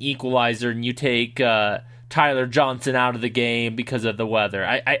bit of an equalizer and you take Tyler Johnson out of the game because of the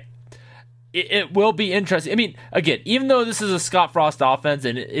weather. It will be interesting. I mean, again, even though this is a Scott Frost offense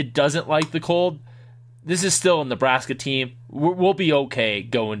and it doesn't like the cold, this is still a Nebraska team. We'll be okay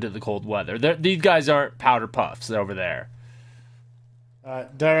going to the cold weather. These guys aren't powder puffs over there.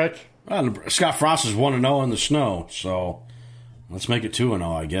 Derek? Well, Scott Frost is 1-0 in the snow, so let's make it 2-0,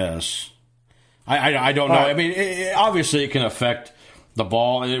 I guess. I don't know. I mean, obviously it can affect the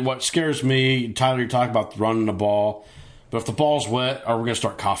ball. And what scares me, Tyler, you talk about running the ball, but if the ball's wet, are we going to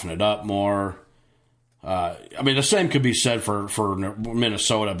start coughing it up more? I mean, the same could be said for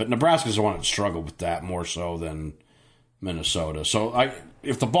Minnesota, but Nebraska's the one that struggled with that more so than Minnesota. So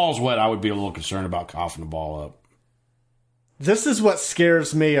if the ball's wet, I would be a little concerned about coughing the ball up. This is what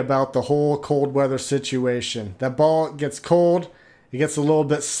scares me about the whole cold weather situation. That ball gets cold, it gets a little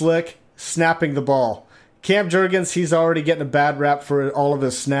bit slick, snapping the ball. Cam Jurgens, he's already getting a bad rap for all of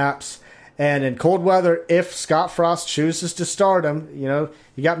his snaps. And in cold weather, if Scott Frost chooses to start him, you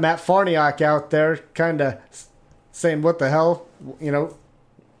got Matt Farniok out there kind of saying, what the hell,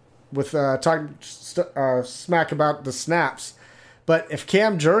 with talking smack about the snaps. But if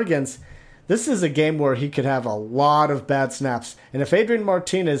Cam Jurgens, this is a game where he could have a lot of bad snaps. And if Adrian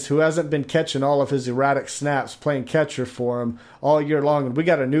Martinez, who hasn't been catching all of his erratic snaps, playing catcher for him all year long, and we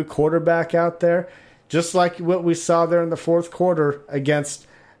got a new quarterback out there, just like what we saw there in the fourth quarter against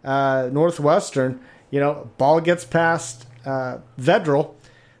Northwestern, ball gets past Vedral.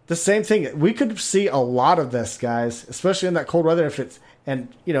 The same thing. We could see a lot of this, guys, especially in that cold weather. If it's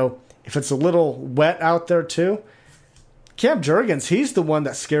a little wet out there too. Cam Jurgens, he's the one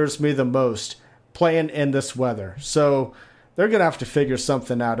that scares me the most playing in this weather. So they're gonna have to figure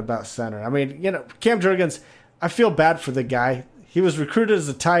something out about center. I mean, Cam Jurgens, I feel bad for the guy. He was recruited as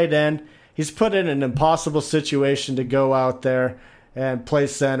a tight end. He's put in an impossible situation to go out there and play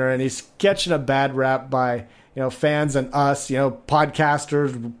center, and he's catching a bad rap by fans and us,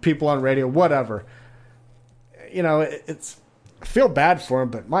 podcasters, people on radio, whatever. I feel bad for him,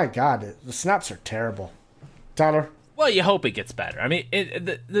 but my God, the snaps are terrible. Tyler? Well, you hope it gets better. I mean,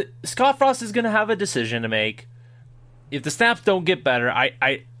 the Scott Frost is going to have a decision to make. If the snaps don't get better,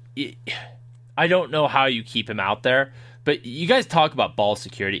 I don't know how you keep him out there. But you guys talk about ball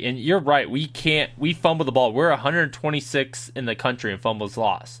security, and you're right. We fumble the ball. We're 126 in the country in fumbles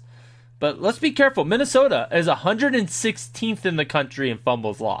lost. But let's be careful. Minnesota is 116th in the country in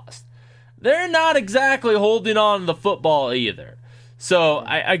fumbles lost. They're not exactly holding on to the football either. So,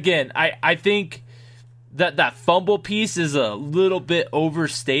 I think that fumble piece is a little bit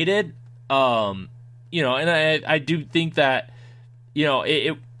overstated. And I do think that,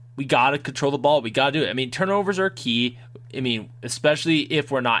 we got to control the ball. We got to do it. I mean, turnovers are key. I mean, especially if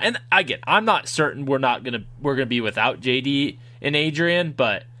we're not. And again, I'm not certain we're going to be without JD and Adrian,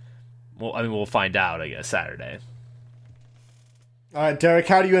 but we'll find out, I guess, Saturday. All right, Derek,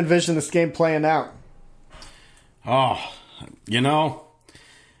 how do you envision this game playing out? Oh,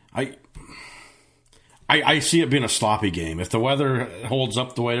 I see it being a sloppy game. If the weather holds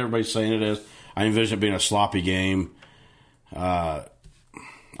up the way everybody's saying it is, I envision it being a sloppy game.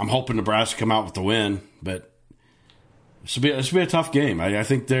 I'm hoping Nebraska come out with the win, but this will be a tough game. I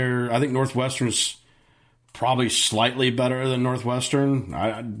think Northwestern's probably slightly better than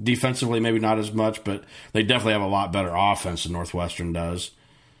Northwestern. Defensively, maybe not as much, but they definitely have a lot better offense than Northwestern does.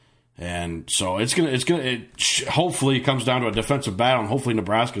 And so it hopefully comes down to a defensive battle, and hopefully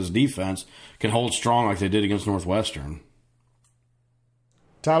Nebraska's defense can hold strong like they did against Northwestern.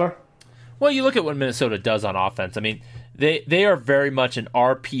 Tyler? Well, you look at what Minnesota does on offense. I mean, they are very much an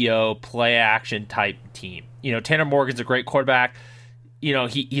RPO play action type team. Tanner Morgan's a great quarterback.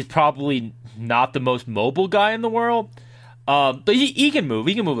 He's probably not the most mobile guy in the world, but he can move.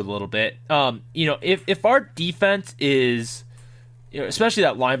 He can move a little bit. If our defense is, especially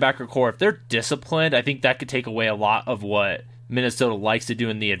that linebacker core, if they're disciplined, I think that could take away a lot of what Minnesota likes to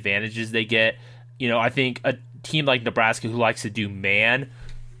do and the advantages they get. I think a team like Nebraska who likes to do man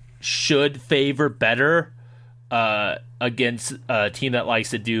should favor better against a team that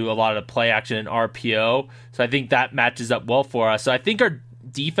likes to do a lot of play action and RPO. So I think that matches up well for us. So I think our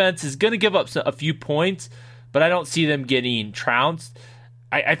defense is going to give up a few points, but I don't see them getting trounced.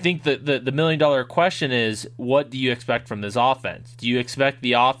 I think that the $1 million question is, what do you expect from this offense? Do you expect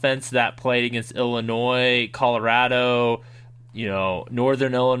the offense that played against Illinois, Colorado,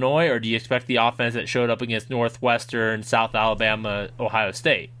 Northern Illinois, or do you expect the offense that showed up against Northwestern, South Alabama, Ohio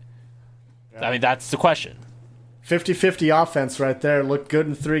State? Yeah. I mean, that's the question. 50-50 offense right there. Looked good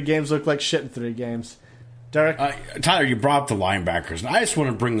in 3 games, looked like shit in 3 games. Derek? Tyler, you brought up the linebackers, and I just want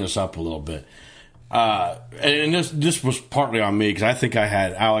to bring this up a little bit. And this was partly on me because I think I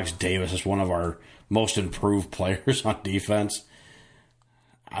had Alex Davis as one of our most improved players on defense.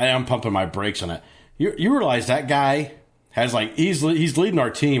 I am pumping my brakes on it. You realize that guy has he's leading our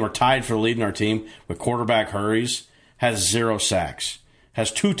team or tied for leading our team with quarterback hurries, has 0 sacks,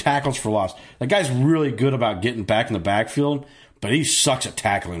 has 2 tackles for loss. That guy's really good about getting back in the backfield, but he sucks at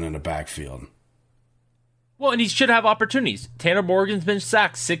tackling in the backfield. Well, and he should have opportunities. Tanner Morgan's been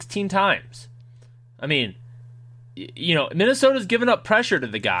sacked 16 times. I mean, Minnesota's given up pressure to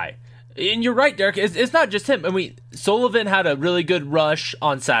the guy. And you're right, Derek. It's not just him. I mean, Sullivan had a really good rush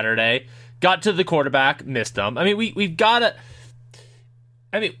on Saturday, got to the quarterback, missed him. I mean, we've got to.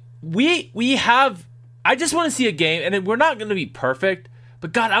 I mean, we have. I just want to see a game, and we're not going to be perfect,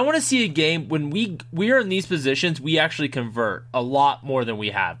 but God, I want to see a game when we are in these positions, we actually convert a lot more than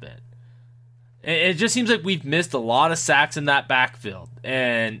we have been. It just seems like we've missed a lot of sacks in that backfield,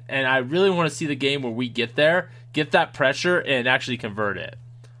 and I really want to see the game where we get there, get that pressure, and actually convert it.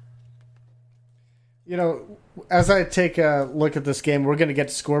 As I take a look at this game, we're going to get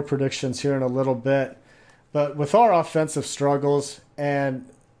to score predictions here in a little bit, but with our offensive struggles and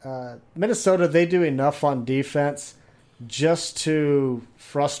Minnesota, they do enough on defense just to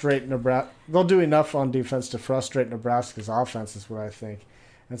frustrate Nebraska. They'll do enough on defense to frustrate Nebraska's offense is what I think.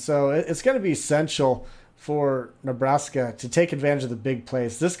 And so it's going to be essential for Nebraska to take advantage of the big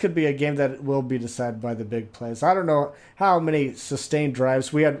plays. This could be a game that will be decided by the big plays. I don't know how many sustained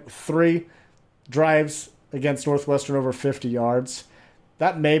drives. We had 3 drives against Northwestern over 50 yards.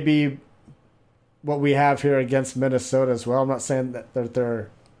 That may be what we have here against Minnesota as well. I'm not saying that their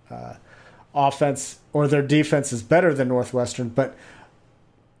offense or their defense is better than Northwestern, but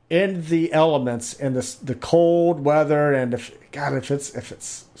in the elements, in the cold weather, and if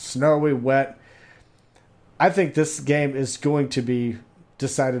it's snowy, wet, I think this game is going to be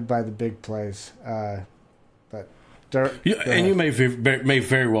decided by the big plays. And you may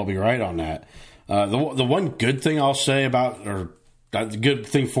very well be right on that. The one good thing I'll say about, or the good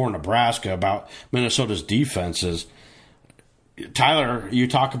thing for Nebraska about Minnesota's defense is, Tyler, you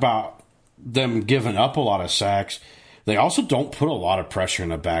talk about them giving up a lot of sacks. They also don't put a lot of pressure in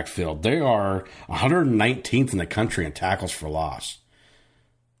the backfield. They are 119th in the country in tackles for loss.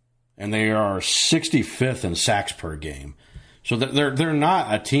 And they are 65th in sacks per game. So they're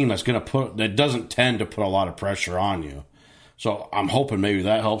not a team that doesn't tend to put a lot of pressure on you. So I'm hoping maybe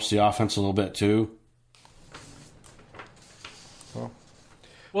that helps the offense a little bit too.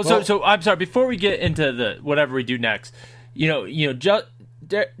 So I'm sorry, before we get into the whatever we do next,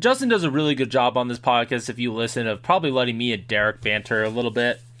 Justin does a really good job on this podcast, if you listen, of probably letting me and Derek banter a little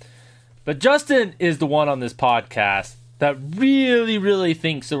bit. But Justin is the one on this podcast that really, really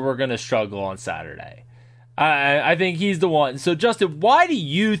thinks that we're going to struggle on Saturday. I think he's the one. So, Justin, why do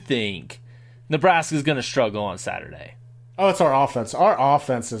you think Nebraska's going to struggle on Saturday? Oh, it's our offense. Our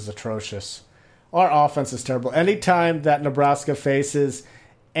offense is atrocious. Our offense is terrible. Anytime that Nebraska faces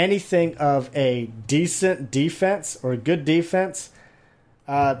anything of a decent defense or a good defense,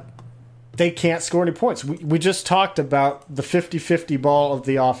 they can't score any points. We just talked about the 50-50 ball of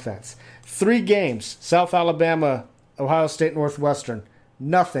the offense. 3 games, South Alabama, Ohio State, Northwestern,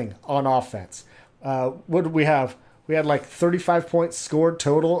 nothing on offense. What did we have? We had 35 points scored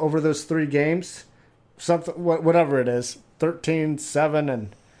total over those 3 games. Something, whatever it is, 13, 7,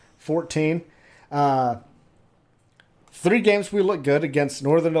 and 14. 3 games we look good against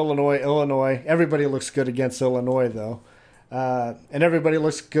Northern Illinois. Everybody looks good against Illinois, though. And everybody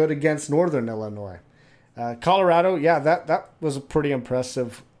looks good against Northern Illinois. Colorado, yeah, that was a pretty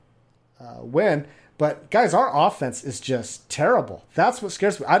impressive win. But, guys, our offense is just terrible. That's what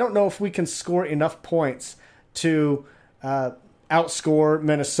scares me. I don't know if we can score enough points to outscore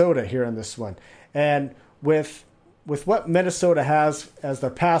Minnesota here in this one. And with what Minnesota has as their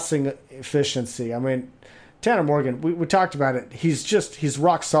passing efficiency, I mean, Tanner Morgan, we talked about it. He's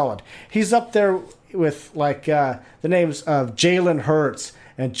rock solid. He's up there with the names of Jalen Hurts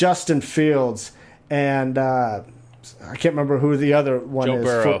and Justin Fields and I can't remember who the other one is.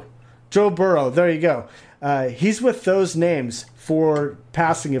 Burrow. Joe Burrow. There you go. He's with those names for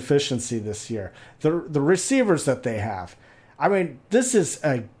passing efficiency this year. The receivers that they have. I mean, this is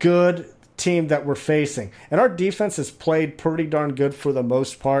a good team that we're facing. And our defense has played pretty darn good for the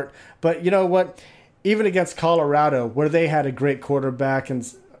most part. But you know what? Even against Colorado, where they had a great quarterback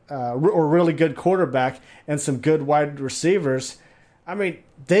and or really good quarterback and some good wide receivers, I mean,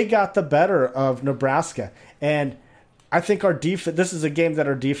 they got the better of Nebraska. And I think our defense. This is a game that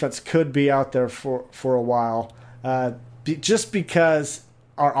our defense could be out there for a while, just because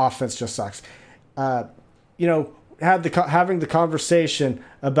our offense just sucks. Having the conversation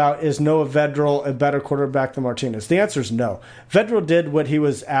about is Noah Vedral a better quarterback than Martinez? The answer is no. Vedral did what he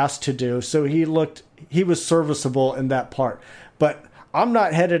was asked to do, so he was serviceable in that part. But I'm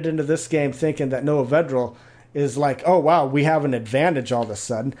not headed into this game thinking that Noah Vedral is like, oh, wow, we have an advantage all of a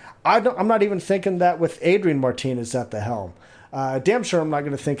sudden. I'm not even thinking that with Adrian Martinez at the helm. Damn sure I'm not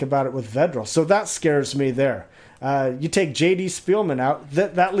going to think about it with Vedral. So that scares me there. You take J.D. Spielman out,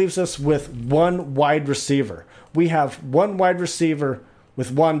 that leaves us with one wide receiver. We have one wide receiver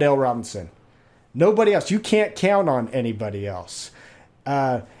with Wan'Dale Robinson. Nobody else. You can't count on anybody else.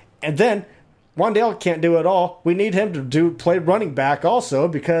 And then Wan'Dale can't do it all. We need him to play running back also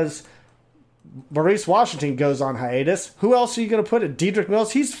because Maurice Washington goes on hiatus. Who else are you going to put it? Dedrick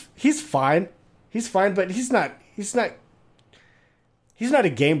Mills. He's fine. He's fine, but he's not a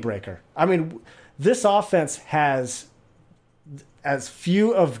game breaker. I mean, this offense has as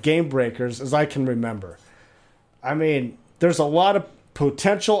few of game breakers as I can remember. I mean, there's a lot of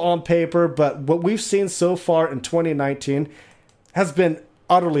potential on paper, but what we've seen so far in 2019 has been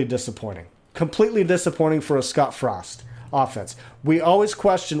utterly disappointing. Completely disappointing for a Scott Frost offense. We always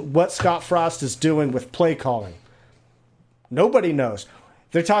question what Scott Frost is doing with play calling. Nobody knows.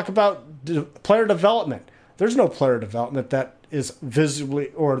 They talk about player development. There's no player development that is visibly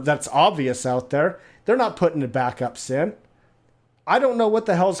or that's obvious out there. They're not putting the backups in. I don't know what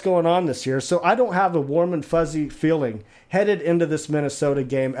the hell's going on this year, so I don't have a warm and fuzzy feeling headed into this Minnesota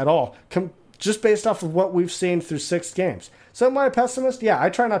game at all, just based off of what we've seen through 6 games. So am I a pessimist? Yeah, I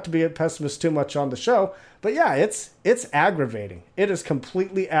try not to be a pessimist too much on the show, but yeah, it's aggravating. It is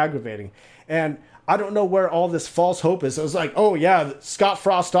completely aggravating. And I don't know where all this false hope is. It was like, oh yeah, Scott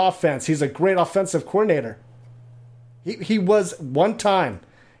Frost offense, he's a great offensive coordinator. He was one time.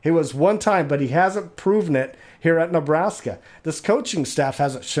 But he hasn't proven it here at Nebraska. This coaching staff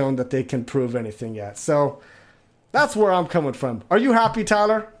hasn't shown that they can prove anything yet. So that's where I'm coming from. Are you happy,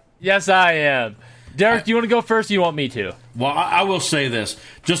 Tyler? Yes, I am. Derek, do you want to go first or you want me to? Well, I will say this.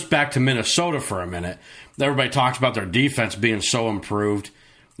 Just back to Minnesota for a minute. Everybody talks about their defense being so improved.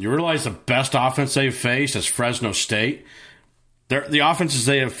 You realize the best offense they've faced is Fresno State. The offenses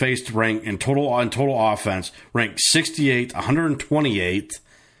they have faced rank in total offense rank 68th, 128th,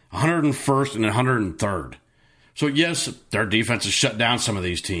 101st, and 103rd. So yes, their defense has shut down some of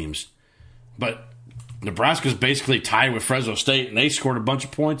these teams, but Nebraska's basically tied with Fresno State, and they scored a bunch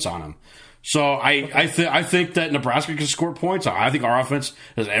of points on them. So I think that Nebraska can score points on. I think our offense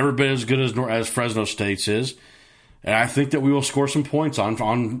is every bit as good as Fresno State's is, and I think that we will score some points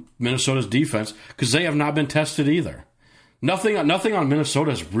on Minnesota's defense because they have not been tested either. Nothing on Minnesota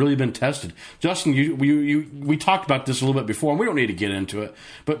has really been tested. Justin, we talked about this a little bit before, and we don't need to get into it,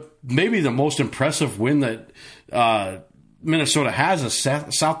 but maybe the most impressive win that Minnesota has is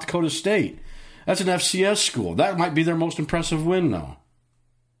South Dakota State. That's an FCS school. That might be their most impressive win, though.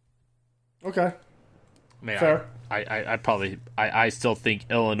 Okay. Fair. I still think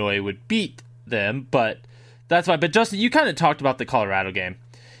Illinois would beat them, but that's fine. But Justin, you kind of talked about the Colorado game,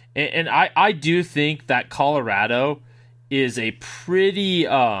 and I do think that Colorado is a pretty,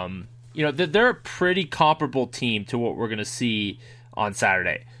 they're a pretty comparable team to what we're going to see on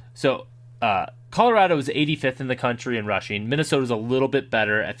Saturday. So Colorado is 85th in the country in rushing. Minnesota's a little bit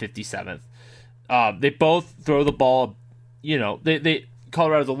better at 57th. They both throw the ball.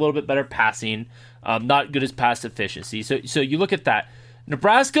 Colorado's a little bit better passing, not good as pass efficiency. So you look at that.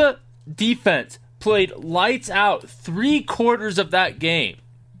 Nebraska defense played lights out 3/4 of that game.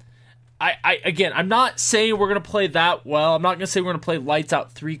 Again, I'm not saying we're going to play that well. I'm not going to say we're going to play lights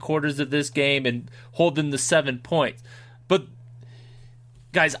out 3/4 of this game and hold them to 7 points. But,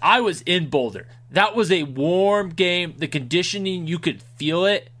 guys, I was in Boulder. That was a warm game. The conditioning, you could feel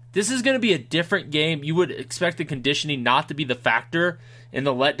it. This is going to be a different game. You would expect the conditioning not to be the factor in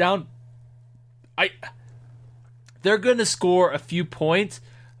the letdown. They're going to score a few points,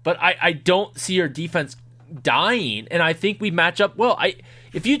 but I don't see our defense dying, and I think we match up well.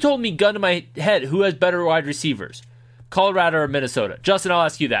 If you told me gun to my head who has better wide receivers, Colorado or Minnesota, Justin, I'll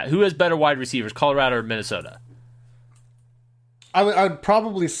ask you that. Who has better wide receivers, Colorado or Minnesota? I would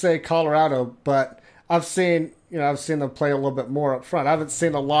probably say Colorado, but I've seen them play a little bit more up front. I haven't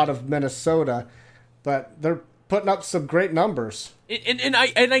seen a lot of Minnesota, but they're putting up some great numbers. And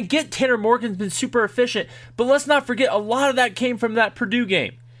I get Tanner Morgan's been super efficient, but let's not forget a lot of that came from that Purdue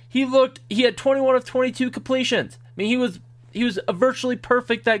game. He had 21 of 22 completions. I mean, he was virtually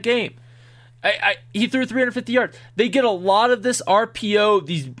perfect that game. He threw 350 yards. They get a lot of this RPO,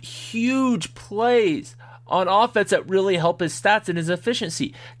 these huge plays on offense that really help his stats and his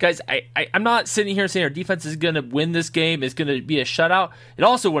efficiency. Guys, I'm not sitting here saying our defense is going to win this game, it's going to be a shutout. It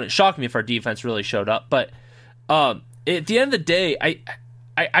also wouldn't shock me if our defense really showed up. But at the end of the day,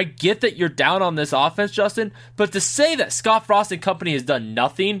 I get that you're down on this offense, Justin, but to say that Scott Frost and company has done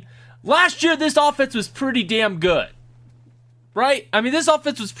nothing, last year this offense was pretty damn good. Right? I mean, this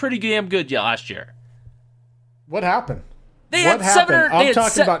offense was pretty damn good last year. What happened? What happened? I'm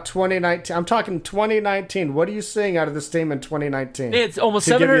talking about 2019. I'm talking 2019. What are you seeing out of this team in 2019? It's almost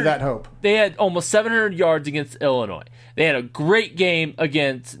to 700, give you that hope. They had almost 700 yards against Illinois. They had a great game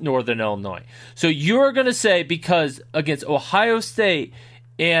against Northern Illinois. So you're going to say because against Ohio State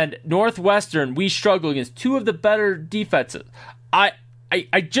and Northwestern, we struggle against two of the better defenses.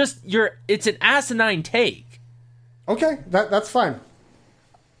 It's an asinine take. Okay, that's fine.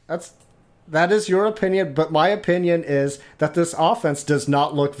 That is your opinion, but my opinion is that this offense does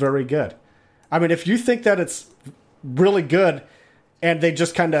not look very good. I mean, if you think that it's really good and they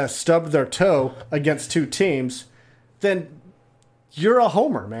just kind of stubbed their toe against two teams, then you're a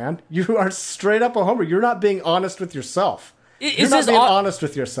homer, man. You are straight up a homer. You're not being honest with yourself. You're not being honest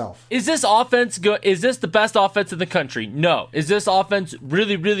with yourself. Is this offense good? Is this the best offense in the country? No. Is this offense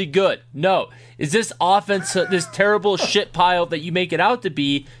really, really good? No. Is this offense this terrible shit pile that you make it out to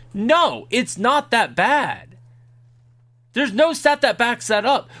be? No. It's not that bad. There's no stat that backs that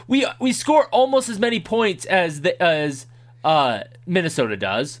up. We score almost as many points as Minnesota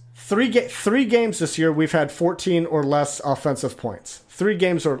does. Three games this year, we've had 14 or less offensive points. Three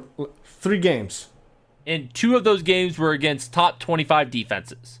games. And two of those games were against top 25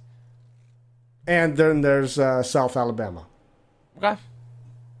 defenses. And then there's South Alabama. Okay.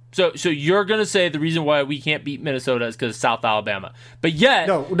 So you're going to say the reason why we can't beat Minnesota is because of South Alabama. But yet...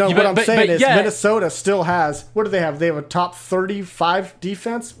 No, what I'm saying is Minnesota still has... What do they have? They have a top 35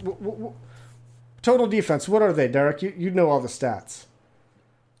 defense? Total defense. What are they, Derek? You know all the stats.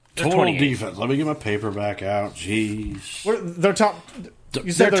 Total defense. Let me get my paper back out. Jeez. They're top...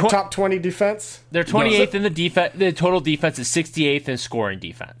 You said they're top 20 defense? They're 28th in the defense. The total defense is 68th in scoring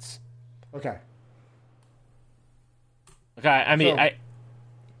defense. Okay. I mean,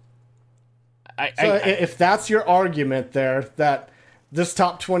 if that's your argument there, that this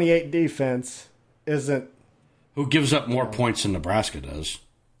top 28 defense isn't... Who gives up more points than Nebraska does?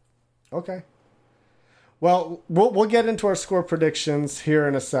 Okay. Well, we'll get into our score predictions here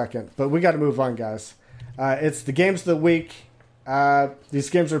in a second, but we got to move on, guys. It's the games of the week. These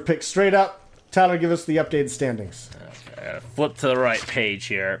games are picked straight up. Tyler, give us the updated standings. Okay, I gotta flip to the right page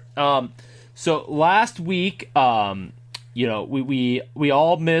here. So last week, we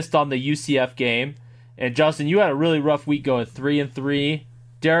all missed on the UCF game, and Justin, you had a really rough week going 3-3.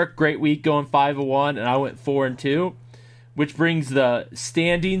 Derek, great week going 5-1, and I went 4-2, which brings the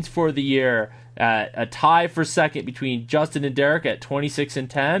standings for the year at a tie for second between Justin and Derek at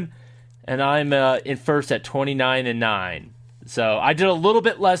 26-10, and I'm in first at 29-9. So I did a little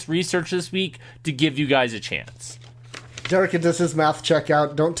bit less research this week to give you guys a chance. Derek, does his math check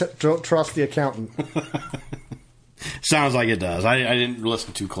out? Don't trust the accountant. Sounds like it does. I didn't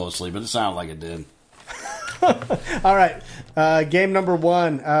listen too closely, but it sounded like it did. All right. Game number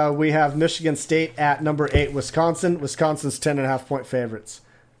 1, we have Michigan State at number 8, Wisconsin. Wisconsin's 10.5-point favorites.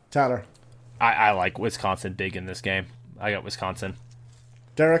 Tyler. I like Wisconsin big in this game. I got Wisconsin.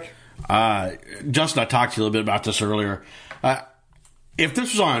 Derek. Justin, I talked to you a little bit about this earlier. If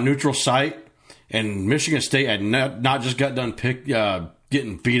this was on a neutral site and Michigan State had not just got done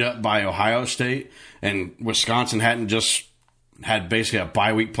getting beat up by Ohio State and Wisconsin hadn't just had basically a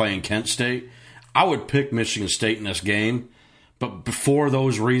bye week playing Kent State, I would pick Michigan State in this game. But before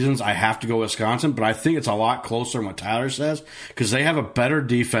those reasons, I have to go Wisconsin. But I think it's a lot closer than what Tyler says because they have a better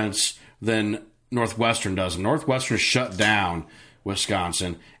defense than Northwestern does. Northwestern shut down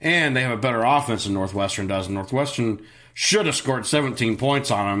Wisconsin, and they have a better offense than Northwestern does. Northwestern should have scored 17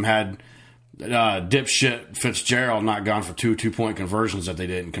 points on them had dipshit Fitzgerald not gone for two 2-point conversions that they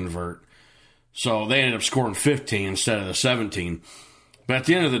didn't convert. So they ended up scoring 15 instead of the 17. But at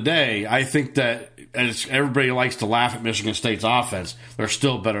the end of the day, I think that as everybody likes to laugh at Michigan State's offense, they're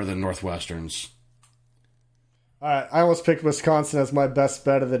still better than Northwestern's. All right, I almost picked Wisconsin as my best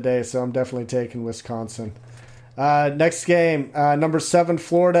bet of the day, so I'm definitely taking Wisconsin. Next game, number 7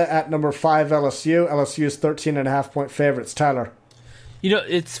 Florida at number 5 LSU. LSU's 13.5-point favorites. Tyler. You know,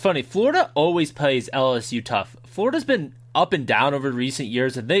 it's funny. Florida always plays LSU tough. Florida's been up and down over recent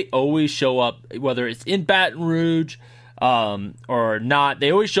years, and they always show up, whether it's in Baton Rouge or not.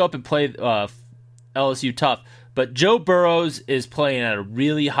 They always show up and play LSU tough. But Joe Burrows is playing at a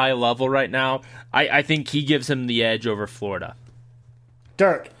really high level right now. I think he gives him the edge over Florida.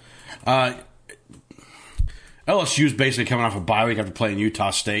 Derek. LSU's basically coming off a bye week after playing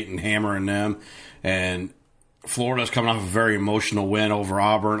Utah State and hammering them. And Florida's coming off a very emotional win over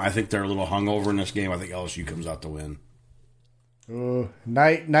Auburn. I think they're a little hungover in this game. I think LSU comes out to win. Ooh,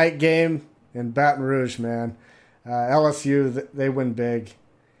 night game in Baton Rouge, man. LSU, they win big.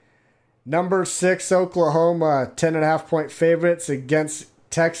 Number 6, Oklahoma, 10.5-point favorites against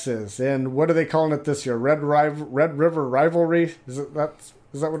Texas. And what are they calling it this year? Red River Rivalry? Is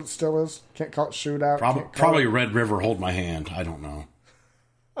that what it still is? Can't call it shootout. Probably Red River Hold My Hand. I don't know.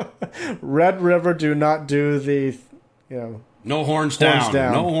 Red River do not do the, no horns down.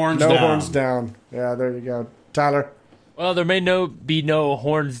 No horns down. Yeah, there you go. Tyler? Well, there may be no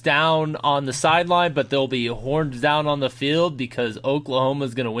horns down on the sideline, but there'll be horns down on the field because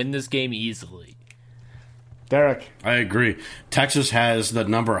Oklahoma's going to win this game easily. Derek? I agree. Texas has the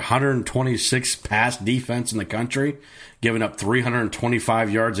number 126 pass defense in the country, giving up 325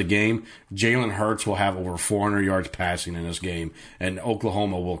 yards a game. Jalen Hurts will have over 400 yards passing in this game, and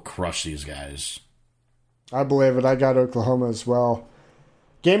Oklahoma will crush these guys. I believe it. I got Oklahoma as well.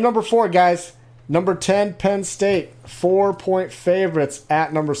 Game number 4, guys. Number 10, Penn State, 4-point favorites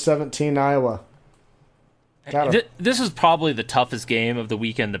at number 17, Iowa. This is probably the toughest game of the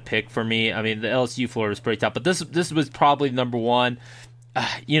weekend to pick for me. I mean, the LSU Florida was pretty tough, but this was probably number 1.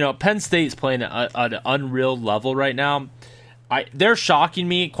 Penn State's playing at an unreal level right now. They're shocking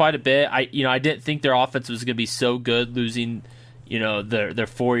me quite a bit. I didn't think their offense was going to be so good, losing their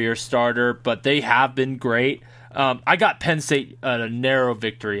 4-year starter, but they have been great. I got Penn State a narrow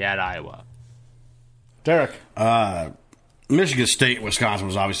victory at Iowa. Derek? Michigan State, Wisconsin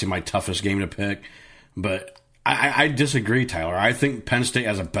was obviously my toughest game to pick, but I disagree, Tyler. I think Penn State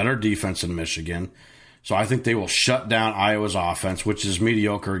has a better defense than Michigan, so I think they will shut down Iowa's offense, which is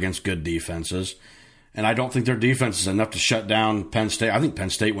mediocre against good defenses, and I don't think their defense is enough to shut down Penn State. I think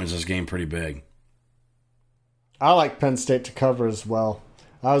Penn State wins this game pretty big. I like Penn State to cover as well.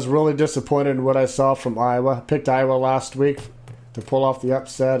 I was really disappointed in what I saw from Iowa. I picked Iowa last week to pull off the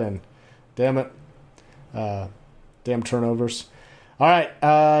upset, and damn it. Damn turnovers. All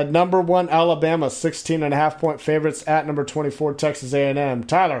right, number 1, Alabama, 16.5-point favorites at number 24, Texas A&M.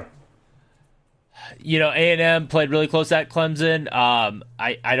 Tyler? A&M played really close at Clemson.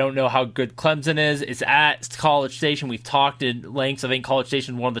 I don't know how good Clemson is. It's at College Station. We've talked in lengths. I think College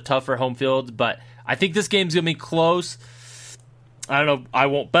Station is one of the tougher home fields, but I think this game's going to be close. I don't know. I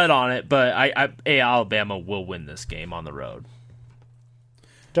won't bet on it, but Alabama will win this game on the road.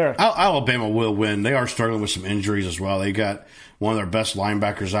 Derek. Alabama will win. They are struggling with some injuries as well. They got one of their best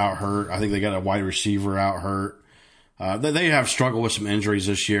linebackers out hurt. I think they got a wide receiver out hurt. They have struggled with some injuries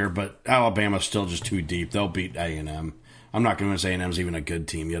this year, but Alabama's still just too deep. They'll beat A&M. I'm not convinced A&M's even a good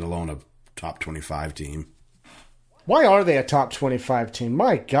team, yet alone a top 25 team. Why are they a top 25 team?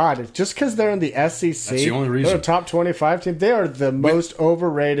 My God, it's just because they're in the SEC. That's the only reason. They're a top 25 team. They are the most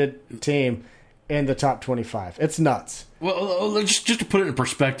overrated team in the top 25. It's nuts. Well, just to put it in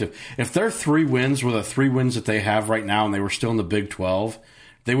perspective, if their 3 wins were the 3 wins that they have right now and they were still in the Big 12,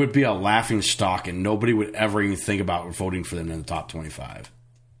 they would be a laughing stock and nobody would ever even think about voting for them in the top 25.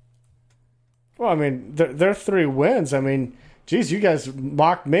 Well, I mean, they're 3 wins. I mean, geez, you guys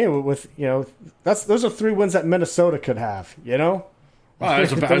mocked me with those are 3 wins that Minnesota could have, Well,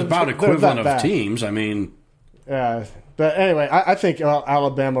 it's about equivalent of teams. I mean. Yeah, but anyway, I think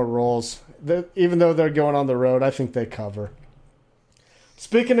Alabama rolls. Even though they're going on the road, I think they cover.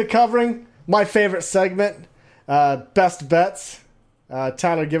 Speaking of covering, my favorite segment, Best Bets.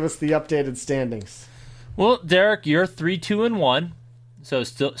 Tyler, give us the updated standings. Well, Derek, you're 3-2-1, so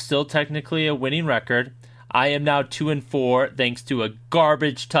still technically a winning record. I am now 2-4, thanks to a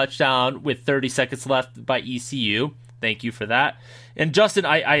garbage touchdown with 30 seconds left by ECU. Thank you for that. And Justin,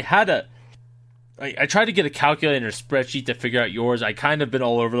 I tried to get a calculator and a spreadsheet to figure out yours. I kind of been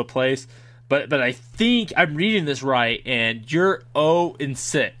all over the place. But I think I'm reading this right, and you're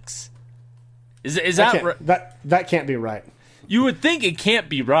 0-6. Is that right? That can't be right. You would think it can't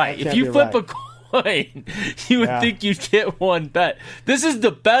be right. If you flip a coin, you would think you'd get one bet. This is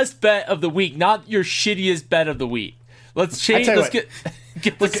the best bet of the week, not your shittiest bet of the week. Let's change. Let's get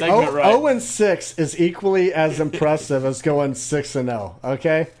the segment right. 0-6 is equally as impressive as going 6-0.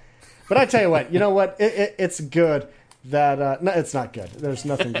 Okay, but I tell you what. You know what? It's good. That no, it's not good. There's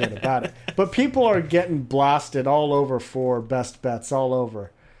nothing good about it. But people are getting blasted all over for best bets all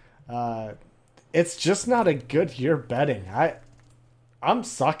over. It's just not a good year betting. I'm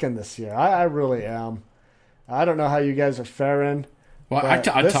sucking this year. I really am. I don't know how you guys are faring. Well,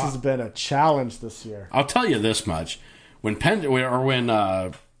 this has been a challenge this year. I'll tell you this much: when Penn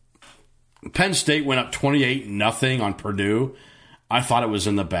State went up 28-0 on Purdue, I thought it was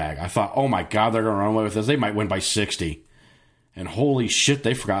in the bag. I thought, oh my God, they're going to run away with this. They might win by 60. And holy shit,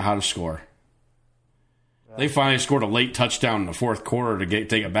 they forgot how to score. They finally scored a late touchdown in the fourth quarter to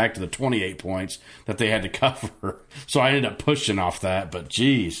take it back to the 28 points that they had to cover. So I ended up pushing off that. But,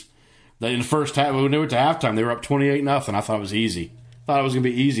 geez. In the first half, when they went to halftime, they were up 28-0. I thought it was easy. Thought it was going to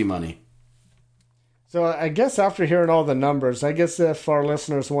be easy money. So I guess after hearing all the numbers, I guess if our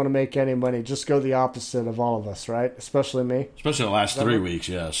listeners want to make any money, just go the opposite of all of us, right? Especially me. Especially the last 3 weeks,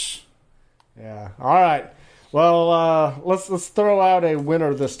 yes. Yeah. All right. Well, let's throw out a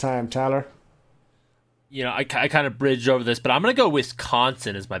winner this time, Tyler. I kind of bridged over this, but I'm going to go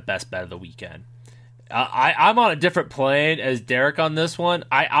Wisconsin as my best bet of the weekend. I'm on a different plane as Derek on this one.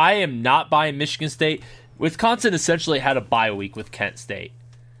 I am not buying Michigan State. Wisconsin essentially had a bye week with Kent State.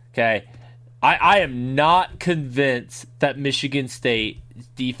 Okay? I am not convinced that Michigan State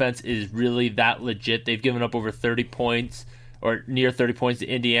defense is really that legit. They've given up over 30 points or near 30 points to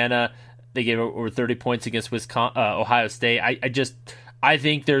Indiana. They gave up over 30 points against Ohio State. I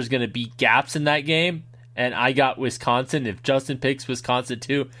think there's going to be gaps in that game, and I got Wisconsin. If Justin picks Wisconsin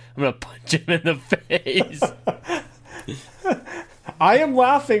too, I'm going to punch him in the face. I am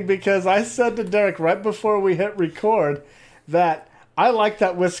laughing because I said to Derek right before we hit record that I like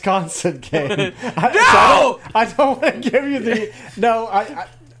that Wisconsin game. I don't want to give you the no.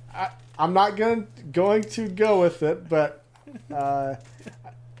 I'm not going to go with it, but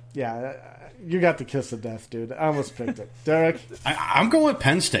yeah, you got the kiss of death, dude. I almost picked it, Derek. I'm going with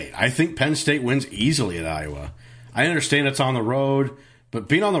Penn State. I think Penn State wins easily at Iowa. I understand it's on the road, but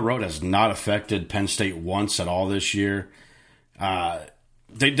being on the road has not affected Penn State once at all this year.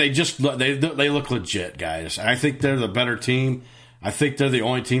 They look legit, guys. I think they're the better team. I think they're the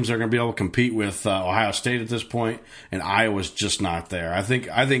only teams that are going to be able to compete with Ohio State at this point, and Iowa's just not there. I think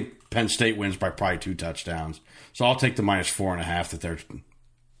Penn State wins by probably 2 touchdowns. So I'll take the -4.5 that they're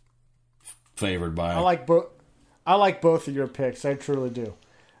favored by. I like both of your picks. I truly do.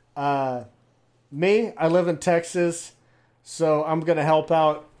 Me, I live in Texas, so I'm going to help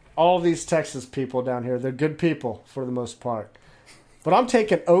out all these Texas people down here. They're good people for the most part. But I'm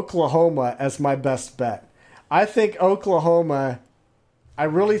taking Oklahoma as my best bet. I think Oklahoma, I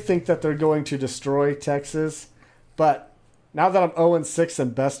really think that they're going to destroy Texas. But now that I'm 0-6 in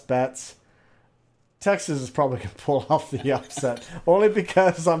best bets, Texas is probably going to pull off the upset. Only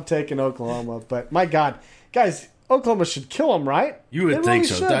because I'm taking Oklahoma. But my God, guys, Oklahoma should kill them, right? You would think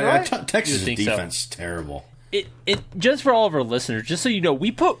so. Right? Texas' defense is terrible. It just for all of our listeners, just so you know,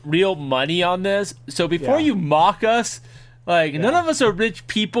 we put real money on this. So before you mock us, none of us are rich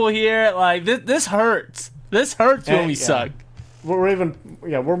people here. Like this hurts. This hurts when we suck.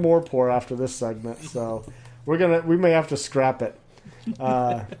 We're more poor after this segment, so we may have to scrap it.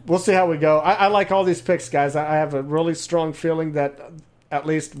 We'll see how we go. I like all these picks, guys. I have a really strong feeling that at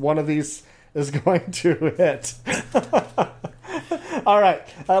least one of these is going to hit. All right,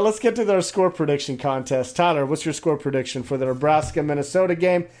 let's get to their score prediction contest. Tyler, what's your score prediction for the Nebraska-Minnesota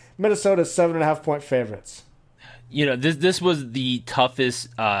game? Minnesota's 7.5-point favorites. This was the toughest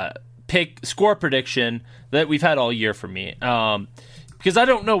score prediction that we've had all year for me. Because I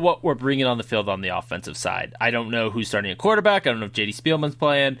don't know what we're bringing on the field on the offensive side. I don't know who's starting a quarterback. I don't know if J.D. Spielman's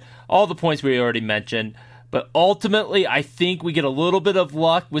playing. All the points we already mentioned. But ultimately, I think we get a little bit of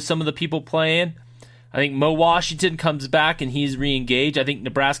luck with some of the people playing. I think Mo Washington comes back and he's re-engaged. I think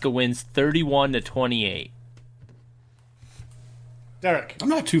Nebraska wins 31-28. Derek. I'm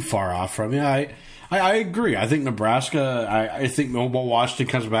not too far off from you. I agree. I think Nebraska, I think Mo Washington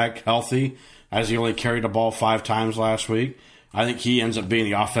comes back healthy, as he only carried the ball 5 times last week. I think he ends up being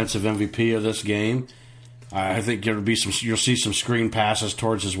the offensive MVP of this game. I think you'll see some screen passes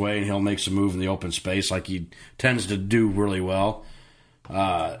towards his way, and he'll make some move in the open space like he tends to do really well.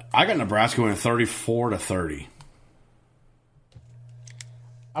 I got Nebraska winning 34-30.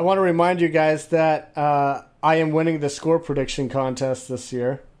 I want to remind you guys that I am winning the score prediction contest this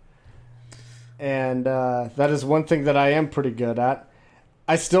year, and that is one thing that I am pretty good at.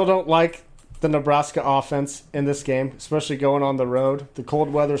 I still don't like the Nebraska offense in this game, especially going on the road. The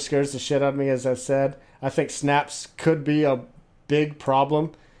cold weather scares the shit out of me, as I said. I think snaps could be a big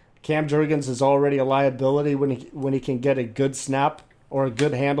problem. Cam Jurgens is already a liability when he can get a good snap or a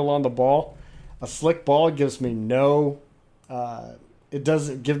good handle on the ball. A slick ball gives me it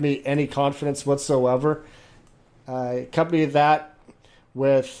doesn't give me any confidence whatsoever. Accompany that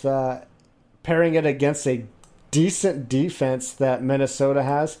with pairing it against a decent defense that Minnesota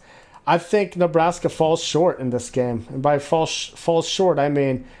has. I think Nebraska falls short in this game. And by falls short, I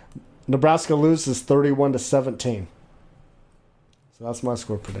mean Nebraska loses 31-17. So that's my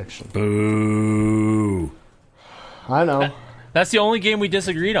score prediction. Boo. I know. That's the only game we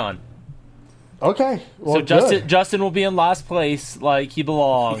disagreed on. Okay. Well, So Justin will be in last place, like he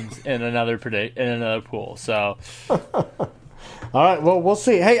belongs in another pool. So, all right. Well, we'll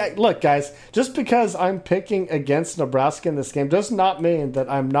see. Hey, look, guys. Just because I'm picking against Nebraska in this game does not mean that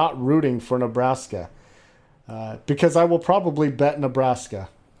I'm not rooting for Nebraska. Because I will probably bet Nebraska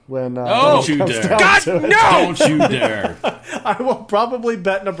when. Don't you dare! God, no! Don't you dare! I will probably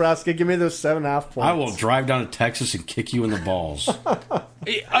bet Nebraska. Give me those 7.5 points. I will drive down to Texas and kick you in the balls.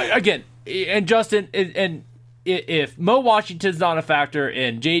 Again, and Justin, and if Mo Washington's not a factor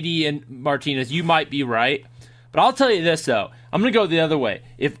and JD and Martinez, you might be right. But I'll tell you this, though. I'm going to go the other way.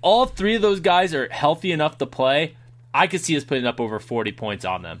 If all three of those guys are healthy enough to play, I could see us putting up over 40 points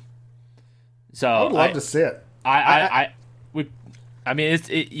on them. So I would love to see it.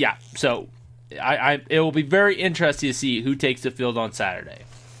 So it will be very interesting to see who takes the field on Saturday.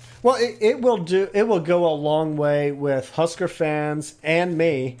 Well, it will go a long way with Husker fans and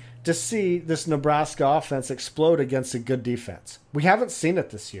me to see this Nebraska offense explode against a good defense. We haven't seen it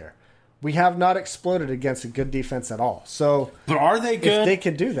this year. We have not exploded against a good defense at all. So, but are they good? If they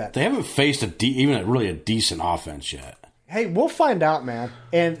can do that, they haven't faced even a decent offense yet. Hey, we'll find out, man.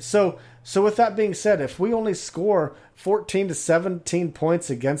 And so with that being said, if we only score 14 to 17 points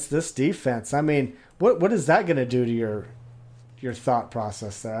against this defense, I mean, what is that going to do to your thought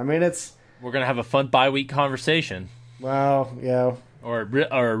process there? I mean, we're going to have a fun bye-week conversation. Well, yeah. Or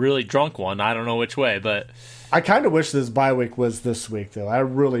a really drunk one. I don't know which way, but I kind of wish this bye week was this week, though. I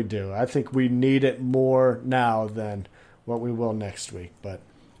really do. I think we need it more now than what we will next week. But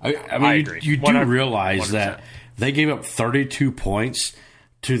I mean, I agree. You do realize 100%. That they gave up 32 points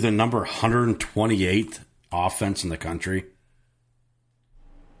to the number 128th offense in the country.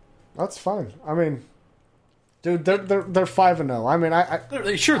 That's fine. I mean, dude, they're 5-0. I mean, they're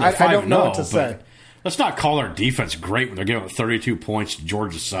 5-0. I don't know what to say. Let's not call their defense great when they're giving up 32 points to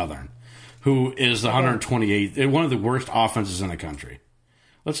Georgia Southern, who is the 128th, one of the worst offenses in the country.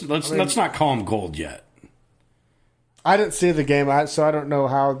 Let's not call them gold yet. I didn't see the game, so I don't know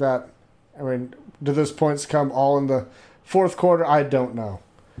how that. I mean, do those points come all in the fourth quarter? I don't know.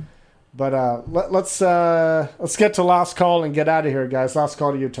 But let's get to last call and get out of here, guys. Last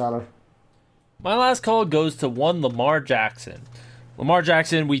call to you, Tyler. My last call goes to one Lamar Jackson. Lamar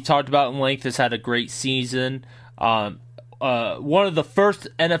Jackson, we talked about in length, has had a great season. One of the first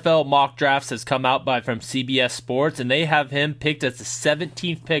NFL mock drafts has come out from CBS Sports, and they have him picked as the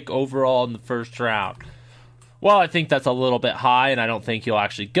 17th pick overall in the first round. Well, I think that's a little bit high, and I don't think he'll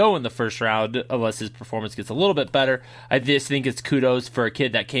actually go in the first round unless his performance gets a little bit better. I just think it's kudos for a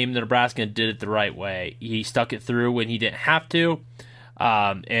kid that came to Nebraska and did it the right way. He stuck it through when he didn't have to.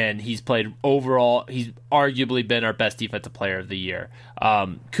 And he's played overall. He's arguably been our best defensive player of the year.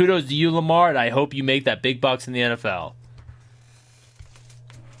 Kudos to you, Lamar, and I hope you make that big bucks in the NFL.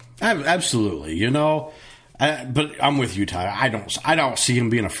 Absolutely, but I'm with you, Tyler. I don't see him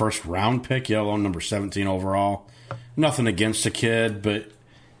being a first round pick, let alone number 17 overall. Nothing against the kid, but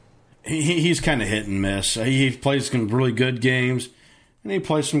he's kind of hit and miss. He plays some really good games, and he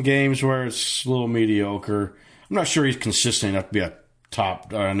plays some games where it's a little mediocre. I'm not sure he's consistent enough to be a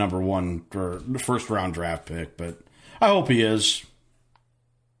top number one or first round draft pick, but I hope he is.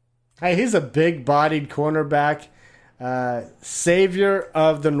 Hey, he's a big-bodied cornerback, savior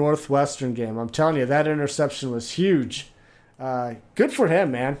of the Northwestern game. I'm telling you, that interception was huge. Good for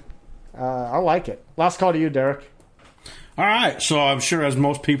him, man. I like it. Last call to you, Derek. All right, so I'm sure as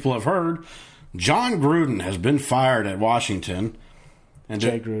most people have heard, John Gruden has been fired at Washington. And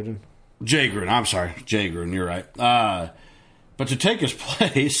Jay Gruden, you're right. But to take his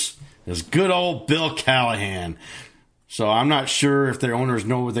place is good old Bill Callahan. So I'm not sure if their owners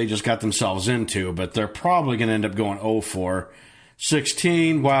know what they just got themselves into, but they're probably going to end up going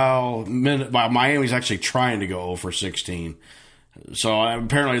 0-for-16 while Miami's actually trying to go 0-for-16. So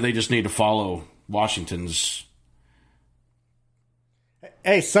apparently they just need to follow Washington's.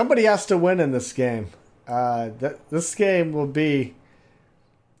 Hey, somebody has to win in this game. This game will be...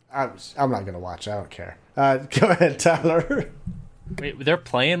 I'm not going to watch. I don't care. Go ahead, Tyler. Wait, they're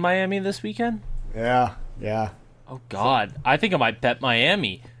playing Miami this weekend? Yeah. Oh, God. I think I might bet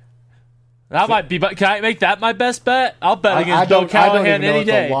Miami. That might be... Can I make that my best bet? I'll bet against Bill Callahan any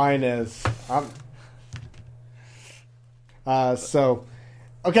day. I don't even know what the line is.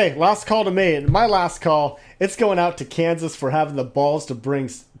 Okay, last call to me. My last call, it's going out to Kansas for having the balls to bring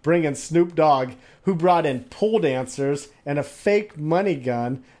in Snoop Dogg, who brought in pole dancers and a fake money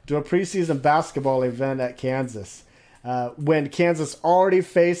gun to a preseason basketball event at Kansas. When Kansas already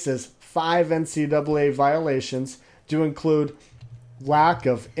faces 5 NCAA violations to include lack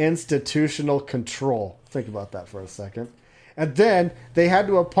of institutional control. Think about that for a second. And then they had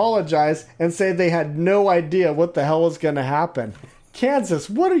to apologize and say they had no idea what the hell was going to happen. Kansas,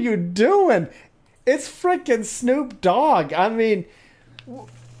 what are you doing? It's freaking Snoop Dogg. I mean,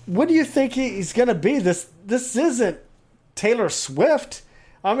 what do you think he's going to be? This isn't Taylor Swift.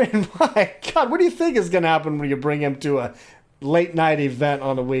 I mean, my God, what do you think is going to happen when you bring him to a late night event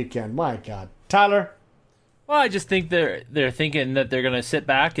on the weekend? My God. Tyler? Well, I just think they're thinking that they're going to sit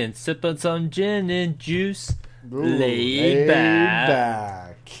back and sip on some gin and juice. Laid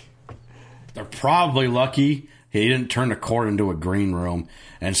back. They're probably lucky he didn't turn the court into a green room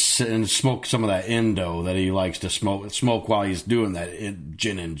and smoke some of that Indo that he likes to smoke while he's doing that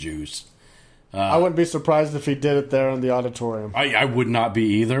gin and juice. I wouldn't be surprised if he did it there in the auditorium. I would not be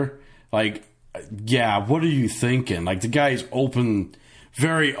either. Like, yeah, what are you thinking? Like, the guy's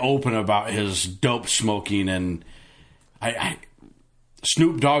very open about his dope smoking, and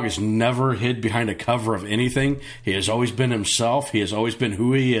Snoop Dogg has never hid behind a cover of anything. He has always been himself. He has always been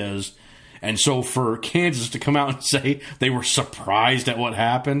who he is. And so for Kansas to come out and say they were surprised at what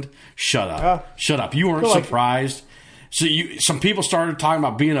happened, shut up. Shut up. You weren't surprised. So some people started talking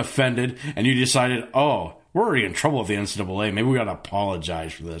about being offended, and you decided, oh, we're already in trouble with the NCAA. Maybe we got to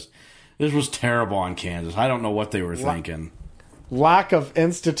apologize for this. This was terrible on Kansas. I don't know what they were thinking. Lack of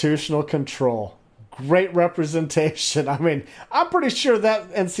institutional control. Great representation. I mean, I'm pretty sure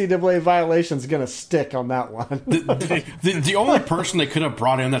that NCAA violation is going to stick on that one. the only person they could have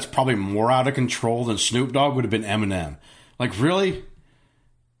brought in that's probably more out of control than Snoop Dogg would have been Eminem. Like, really?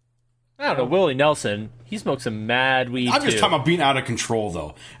 I don't know. Willie Nelson, he smoked some mad weed, I'm just talking about being out of control,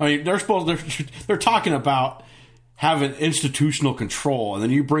 though. I mean, they're talking about having institutional control, and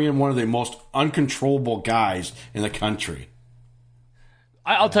then you bring in one of the most uncontrollable guys in the country.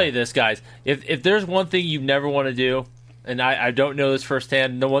 I'll tell you this, guys. If there's one thing you never want to do, and I don't know this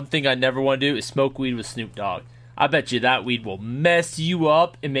firsthand, the one thing I never want to do is smoke weed with Snoop Dogg. I bet you that weed will mess you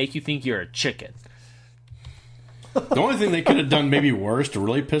up and make you think you're a chicken. The only thing they could have done maybe worse to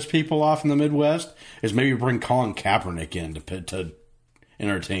really piss people off in the Midwest is maybe bring Colin Kaepernick in to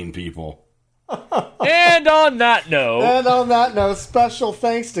entertain people. And on that note, special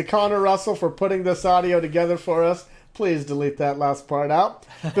thanks to Connor Russell for putting this audio together for us. Please delete that last part out.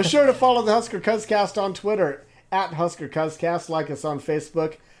 Be sure to follow the Husker Cuzcast on Twitter at Husker Cuzcast. Like us on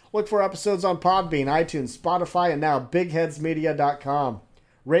Facebook. Look for episodes on Podbean, iTunes, Spotify, and now BigHeadsMedia.com.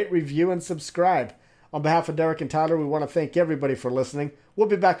 Rate, review, and subscribe. On behalf of Derek and Tyler, we want to thank everybody for listening. We'll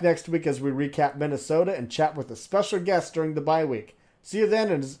be back next week as we recap Minnesota and chat with a special guest during the bye week. See you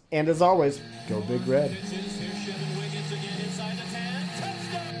then, and as always, go Big Red.